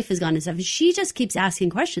 my wife is gone and stuff. And she just keeps asking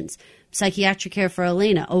questions. Psychiatric care for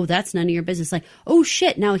Elena. Oh, that's none of your business. Like, oh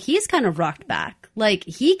shit, now he's kind of rocked back. Like,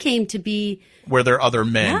 he came to be. Were there other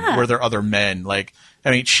men? Yeah. Were there other men? Like,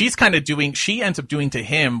 I mean, she ends up doing to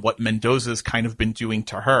him what Mendoza's kind of been doing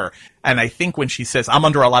to her. And I think when she says, I'm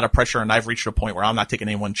under a lot of pressure and I've reached a point where I'm not taking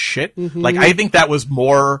anyone's shit. Mm-hmm. Like, I think that was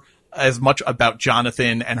more as much about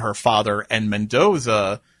Jonathan and her father and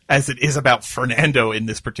Mendoza as it is about Fernando in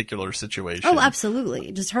this particular situation. Oh,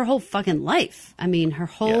 absolutely. Just her whole fucking life. I mean, her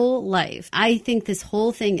whole life. I think this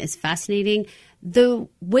whole thing is fascinating. The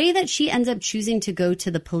way that she ends up choosing to go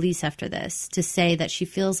to the police after this to say that she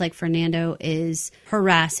feels like Fernando is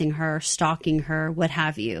harassing her, stalking her, what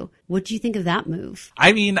have you. What do you think of that move?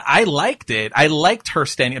 I mean, I liked it. I liked her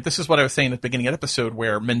standing up. This is what I was saying at the beginning of the episode,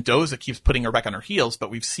 where Mendoza keeps putting her back on her heels, but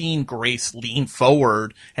we've seen Grace lean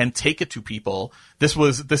forward and take it to people. This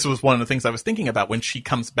was one of the things I was thinking about when she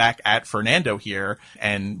comes back at Fernando here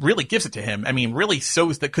and really gives it to him. I mean, really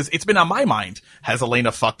shows that, because it's been on my mind. Has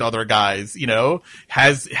Elena fucked other guys? You know,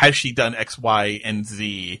 has she done X, Y, and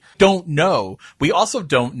Z? Don't know. We also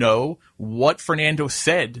don't know what Fernando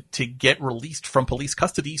said to get released from police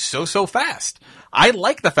custody so fast. I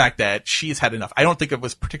like the fact that she's had enough. I don't think it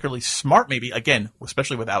was particularly smart, maybe, again,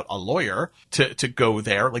 especially without a lawyer, to go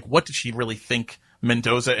there. Like, what did she really think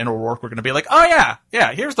Mendoza and O'Rourke were going to be like? Oh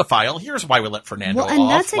yeah, here's the file. Here's why we let Fernando off. Well, and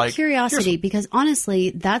that's a curiosity, because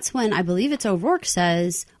honestly, that's when I believe it's O'Rourke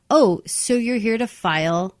says, oh, so you're here to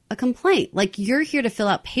file a complaint. Like, you're here to fill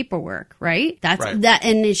out paperwork, right? That's right. That.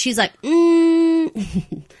 And she's like,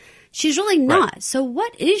 She's really not. Right. So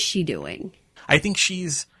what is she doing? I think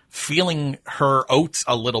she's feeling her oats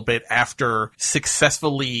a little bit after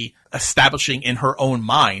successfully establishing in her own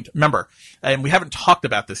mind. Remember, and we haven't talked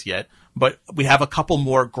about this yet, but we have a couple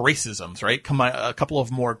more Graceisms, right? A couple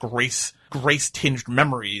of more grace-tinged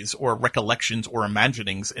memories or recollections or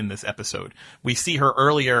imaginings in this episode. We see her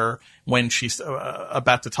earlier when she's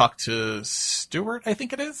about to talk to Stuart, I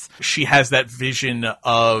think it is. She has that vision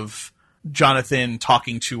of Jonathan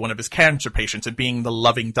talking to one of his cancer patients and being the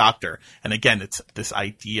loving doctor. And again, it's this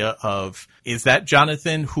idea of, is that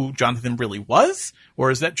Jonathan who Jonathan really was?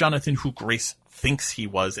 Or is that Jonathan who Grace thinks he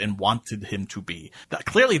was and wanted him to be?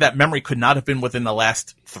 Clearly that memory could not have been within the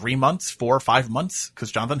last 3 months, 4 or 5 months,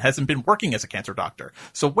 because Jonathan hasn't been working as a cancer doctor.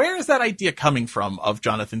 So where is that idea coming from of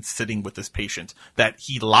Jonathan sitting with this patient that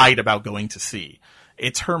he lied about going to see?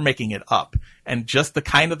 It's her making it up. And just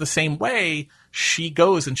the same way, she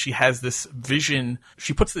goes and she has this vision.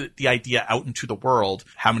 She puts the idea out into the world.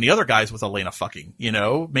 How many other guys was Elena fucking? You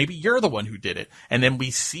know, maybe you're the one who did it. And then we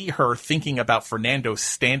see her thinking about Fernando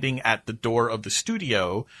standing at the door of the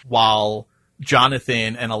studio while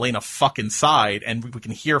Jonathan and Elena fuck inside, and we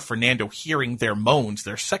can hear Fernando hearing their moans,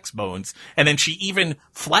 their sex moans. And then she even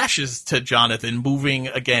flashes to Jonathan moving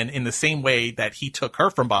again in the same way that he took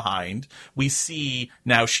her from behind. We see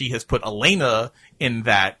now she has put Elena in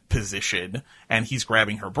that position, and he's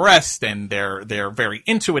grabbing her breast, and they're very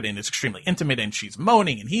into it, and it's extremely intimate, and she's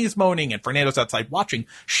moaning, and he's moaning, and Fernando's outside watching.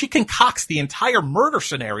 She concocts the entire murder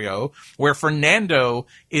scenario where Fernando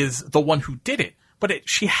is the one who did it. But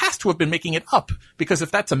she has to have been making it up, because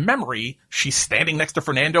if that's a memory, she's standing next to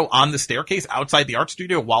Fernando on the staircase outside the art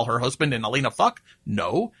studio while her husband and Elena fuck.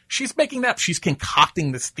 No, she's making that. She's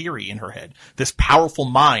concocting this theory in her head. This powerful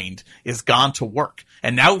mind is gone to work.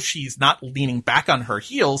 And now she's not leaning back on her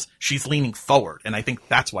heels. She's leaning forward. And I think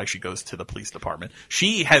that's why she goes to the police department.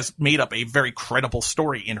 She has made up a very credible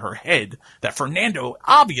story in her head that Fernando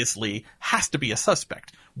obviously has to be a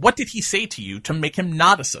suspect. What did he say to you to make him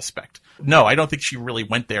not a suspect? No, I don't think she really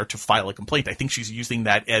went there to file a complaint. I think she's using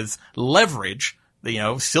that as leverage. You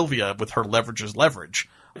know, Sylvia with her leverage is leverage.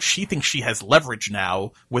 She thinks she has leverage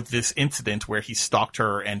now with this incident where he stalked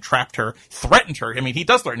her and trapped her, threatened her. I mean, he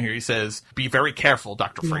does threaten her. He says, be very careful,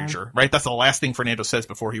 Dr. Frazier, right? That's the last thing Fernando says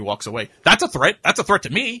before he walks away. That's a threat. That's a threat to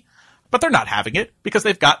me. But they're not having it because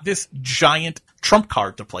they've got this giant trump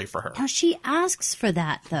card to play for her. Now, she asks for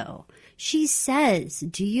that, though. She says,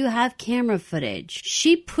 do you have camera footage?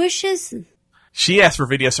 She pushes. She asked for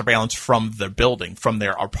video surveillance from the building, from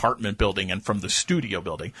their apartment building and from the studio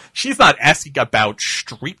building. She's not asking about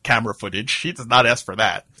street camera footage. She does not ask for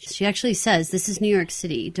that. She actually says, this is New York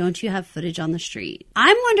City. Don't you have footage on the street?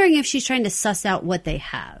 I'm wondering if she's trying to suss out what they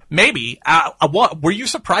have. Maybe. Were you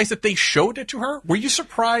surprised that they showed it to her? Were you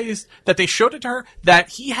surprised that they showed it to her?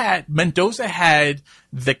 That Mendoza had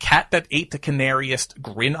the cat that ate the canariest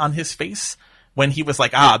grin on his face? When he was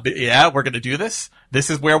like, yeah, we're going to do this. This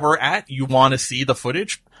is where we're at. You want to see the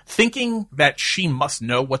footage? Thinking that she must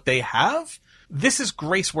know what they have? This is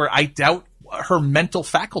Grace where I doubt her mental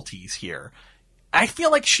faculties here. I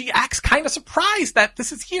feel like she acts kind of surprised that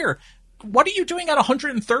this is here. What are you doing at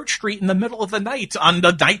 103rd Street in the middle of the night on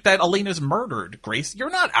the night that Elena's murdered, Grace? You're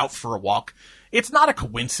not out for a walk. It's not a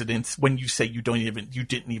coincidence when you say you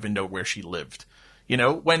didn't even know where she lived. You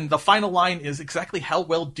know, when the final line is exactly how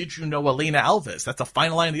well did you know Elena Alves? That's the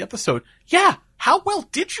final line of the episode. Yeah, how well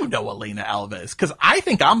did you know Elena Alves? Because I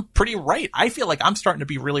think I'm pretty right. I feel like I'm starting to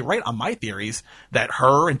be really right on my theories that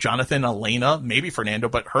her and Jonathan, Elena, maybe Fernando,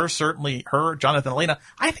 but her, Jonathan, Elena,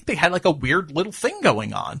 I think they had like a weird little thing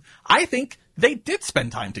going on. I think they did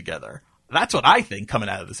spend time together. That's what I think coming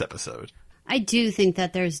out of this episode. I do think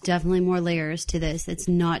that there's definitely more layers to this. It's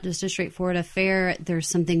not just a straightforward affair. There's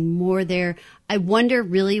something more there. I wonder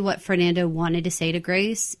really what Fernando wanted to say to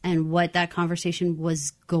Grace and what that conversation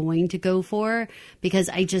was going to go for, because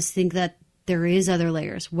I just think that there is other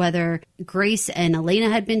layers. Whether Grace and Elena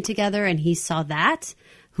had been together and he saw that,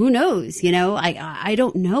 who knows? You know, I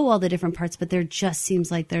don't know all the different parts, but there just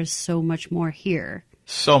seems like there's so much more here.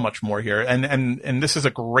 So much more here. And this is a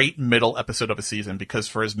great middle episode of a season, because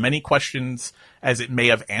for as many questions as it may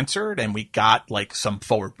have answered, and we got like some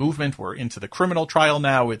forward movement, we're into the criminal trial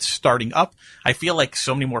now, it's starting up. I feel like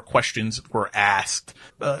so many more questions were asked.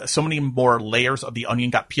 So many more layers of the onion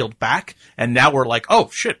got peeled back. And now we're like, oh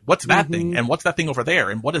shit, what's that thing? And what's that thing over there?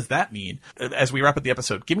 And what does that mean? As we wrap up the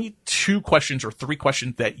episode, give me 2 questions or 3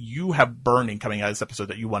 questions that you have burning coming out of this episode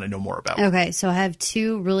that you want to know more about. Okay, so I have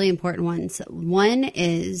 2 really important ones. One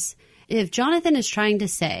is, if Jonathan is trying to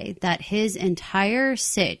say that his entire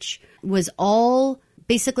sitch was all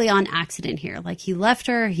basically on accident here. Like, he left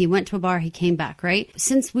her, he went to a bar, he came back, right?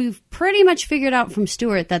 Since we've pretty much figured out from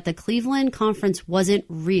Stuart that the Cleveland conference wasn't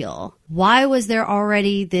real, why was there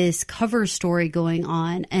already this cover story going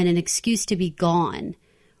on and an excuse to be gone?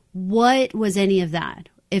 What was any of that?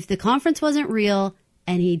 If the conference wasn't real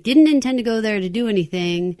and he didn't intend to go there to do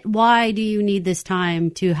anything, why do you need this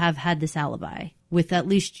time to have had this alibi with at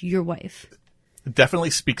least your wife? It definitely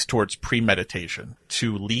speaks towards premeditation.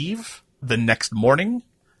 To leave the next morning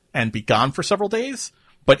and be gone for several days,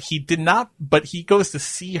 but he did not, but he goes to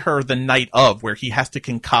see her the night of, where he has to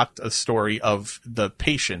concoct a story of the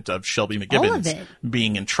patient, of Shelby McGibbons,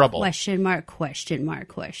 being in trouble. Question mark, question mark,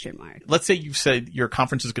 question mark. Let's say you said your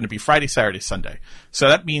conference is going to be Friday, Saturday, Sunday. So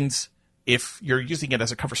that means if you're using it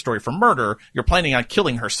as a cover story for murder, you're planning on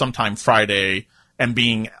killing her sometime Friday and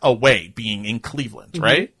being away, being in Cleveland,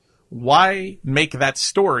 right? Why make that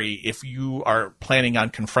story if you are planning on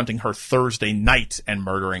confronting her Thursday night and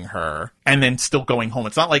murdering her and then still going home?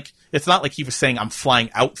 It's not like he was saying, I'm flying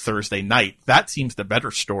out Thursday night. That seems the better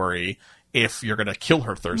story if you're going to kill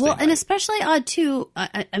her Thursday night. And especially odd too.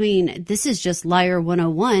 I mean, this is just liar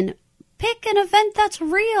 101. Pick an event that's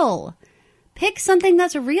real. Pick something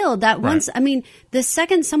that's real. That once, I mean, the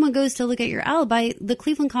second someone goes to look at your alibi, the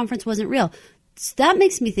Cleveland conference wasn't real. So that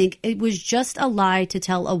makes me think it was just a lie to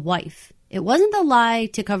tell a wife. It wasn't a lie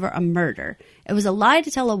to cover a murder. It was a lie to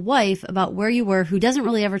tell a wife about where you were, who doesn't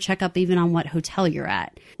really ever check up even on what hotel you're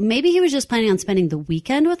at. Maybe he was just planning on spending the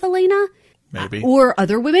weekend with Elena. Maybe. Or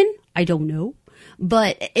other women. I don't know.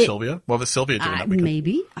 But Sylvia? What was Sylvia doing that weekend?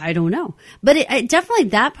 Maybe. I don't know. But it definitely,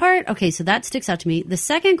 that part, okay, so that sticks out to me. The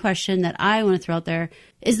second question that I want to throw out there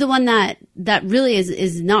is the one that really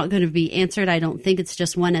is not going to be answered. I don't think it's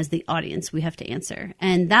just one as the audience we have to answer.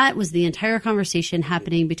 And that was the entire conversation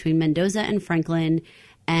happening between Mendoza and Franklin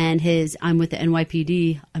and his, I'm with the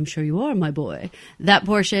NYPD, I'm sure you are, my boy. That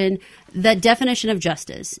portion, that definition of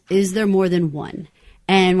justice. Is there more than one?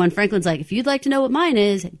 And when Franklin's like, if you'd like to know what mine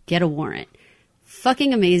is, get a warrant.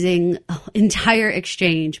 Fucking amazing entire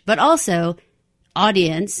exchange. But also,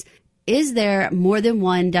 audience, is there more than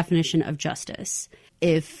one definition of justice?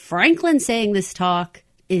 If Franklin's saying this talk,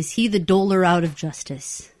 is he the doler out of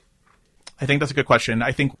justice? I think that's a good question.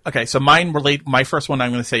 I think, okay, so my first one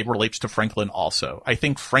I'm going to say relates to Franklin also. I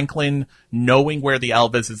think Franklin knowing where the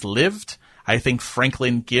Alvezes lived, I think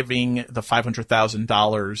Franklin giving the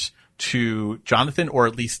 $500,000 to Jonathan, or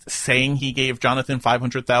at least saying he gave Jonathan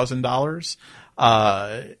 $500,000,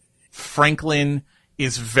 Franklin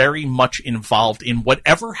is very much involved in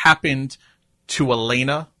whatever happened to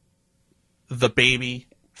Elena, the baby,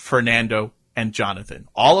 Fernando, and Jonathan.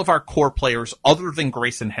 All of our core players, other than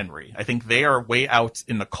Grace and Henry, I think they are way out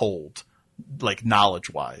in the cold, like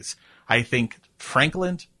knowledge-wise. I think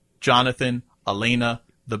Franklin, Jonathan, Elena,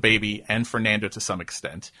 the baby, and Fernando to some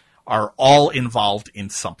extent are all involved in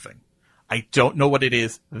something. I don't know what it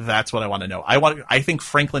is. That's what I want to know. I think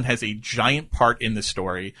Franklin has a giant part in this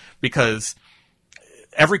story because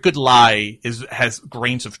every good lie has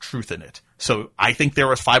grains of truth in it. So I think there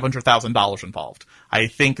was $500,000 involved. I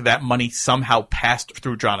think that money somehow passed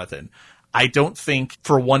through Jonathan. I don't think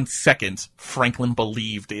for 1 second Franklin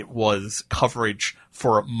believed it was coverage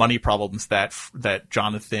for money problems that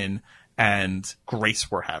Jonathan and Grace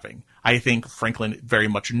were having. I think Franklin very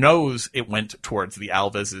much knows it went towards the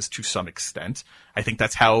Alvezes to some extent. I think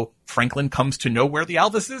that's how Franklin comes to know where the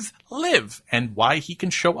Alvezes live and why he can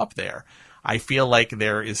show up there. I feel like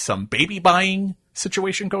there is some baby buying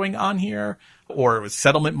situation going on here, or it was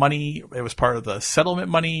settlement money. It was part of the settlement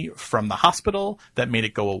money from the hospital that made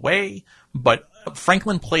it go away. But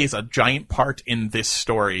Franklin plays a giant part in this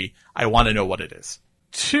story. I want to know what it is.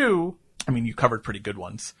 2, I mean, you covered pretty good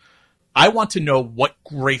ones. I want to know what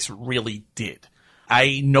Grace really did.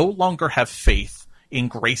 I no longer have faith in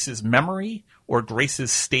Grace's memory or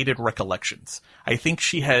Grace's stated recollections. I think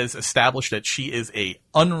she has established that she is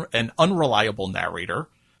an unreliable narrator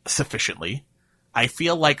sufficiently. I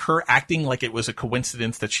feel like her acting like it was a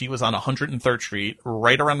coincidence that she was on 103rd Street,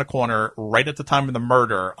 right around the corner, right at the time of the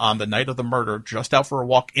murder, on the night of the murder, just out for a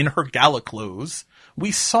walk in her gala clothes.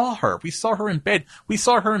 We saw her. We saw her in bed. We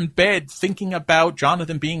saw her in bed thinking about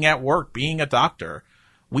Jonathan being at work, being a doctor.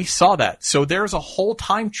 We saw that. So there's a whole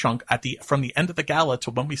time chunk from the end of the gala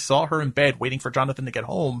to when we saw her in bed waiting for Jonathan to get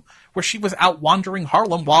home, where she was out wandering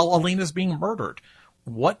Harlem while Elena's being murdered.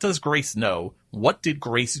 What does Grace know? What did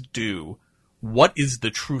Grace do? What is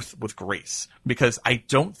the truth with Grace? Because I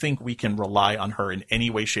don't think we can rely on her in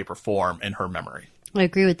any way, shape, or form in her memory. I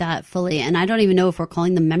agree with that fully. And I don't even know if we're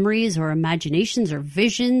calling them memories or imaginations or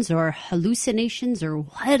visions or hallucinations or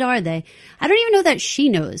what are they? I don't even know that she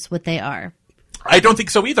knows what they are. I don't think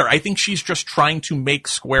so either. I think she's just trying to make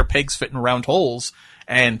square pegs fit in round holes.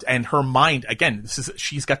 And her mind, again,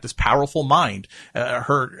 she's got this powerful mind.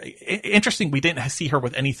 Interesting, we didn't see her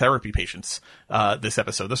with any therapy patients, this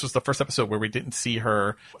episode. This was the first episode where we didn't see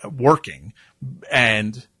her working.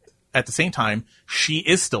 And at the same time, she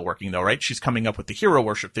is still working though, right? She's coming up with the hero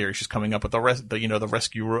worship theory. She's coming up with the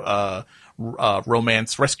rescue,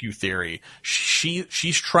 romance rescue theory.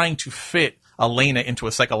 She's trying to fit Elena into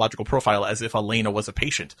a psychological profile as if Elena was a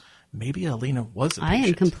patient. Maybe Elena was a patient. I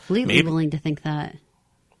am completely willing to think that.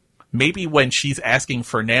 Maybe when she's asking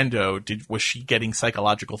Fernando, was she getting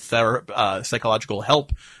psychological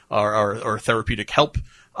help or therapeutic help?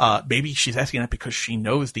 Maybe she's asking that because she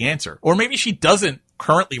knows the answer. Or maybe she doesn't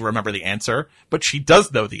currently remember the answer, but she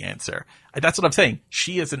does know the answer. That's what I'm saying.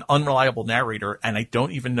 She is an unreliable narrator, and I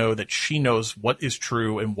don't even know that she knows what is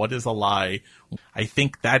true and what is a lie. I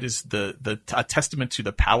think that is a testament to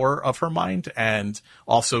the power of her mind and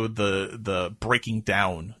also the breaking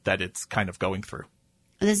down that it's kind of going through.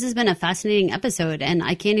 This has been a fascinating episode, and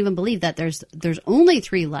I can't even believe that there's only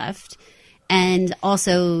 3 left. And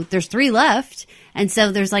also there's 3 left. And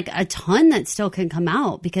so there's like a ton that still can come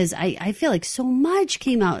out, because I feel like so much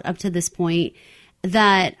came out up to this point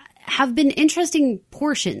that have been interesting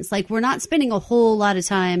portions. Like, we're not spending a whole lot of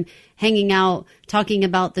time hanging out, talking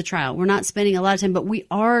about the trial. We're not spending a lot of time, but we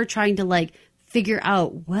are trying to like figure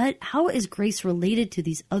out how is Grace related to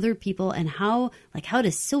these other people, and how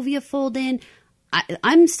does Sylvia fold in?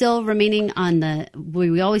 I'm still remaining on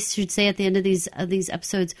we always should say at the end of these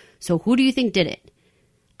episodes, so who do you think did it?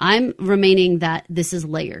 I'm remaining that this is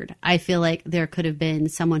layered. I feel like there could have been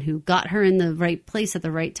someone who got her in the right place at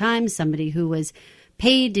the right time, somebody who was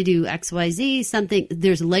paid to do XYZ, something.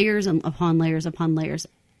 There's layers upon layers upon layers.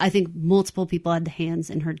 I think multiple people had hands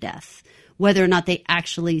in her death, whether or not they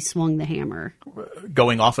actually swung the hammer.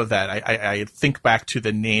 Going off of that, I think back to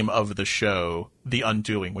the name of the show, The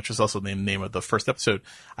Undoing, which is also the name of the first episode.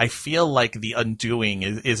 I feel like The Undoing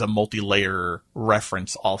is a multi-layer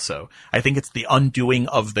reference also. I think it's the undoing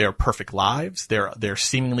of their perfect lives, their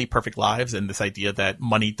seemingly perfect lives, and this idea that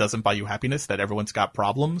money doesn't buy you happiness, that everyone's got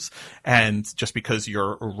problems, and just because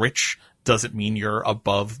you're rich doesn't mean you're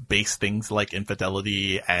above base things like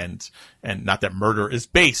infidelity and not that murder is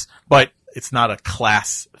base, but it's not a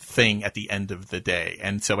class thing at the end of the day.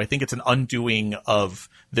 And so I think it's an undoing of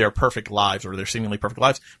their perfect lives, or their seemingly perfect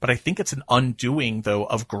lives. But I think it's an undoing though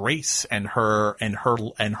of Grace and her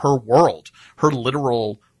world, her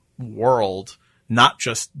literal world, not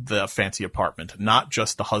just the fancy apartment, not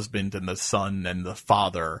just the husband and the son and the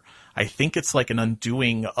father. I think it's like an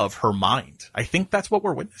undoing of her mind. I think that's what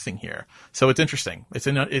we're witnessing here. So it's interesting. It's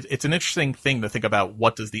an interesting thing to think about.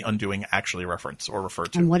 What does the undoing actually reference or refer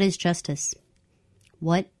to? And what is justice?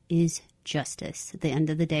 What is justice at the end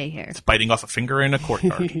of the day here? It's biting off a finger in a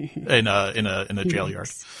courtyard, in a jail yard.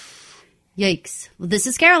 Yikes. Well, this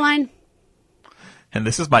is Caroline. And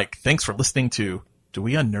this is Mike. Thanks for listening to Do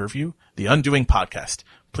We Unnerve You? The Undoing Podcast.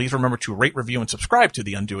 Please remember to rate, review, and subscribe to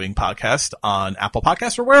The Undoing Podcast on Apple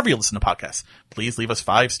Podcasts or wherever you listen to podcasts. Please leave us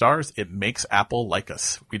 5 stars. It makes Apple like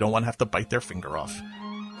us. We don't want to have to bite their finger off.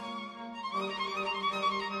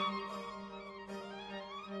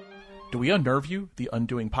 Do We Unnerve You? The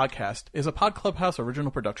Undoing Podcast is a Pod Clubhouse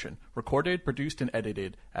original production, recorded, produced, and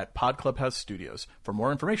edited at Pod Clubhouse Studios. For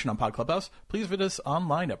more information on Pod Clubhouse, please visit us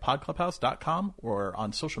online at podclubhouse.com or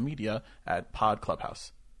on social media at Pod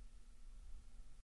Clubhouse.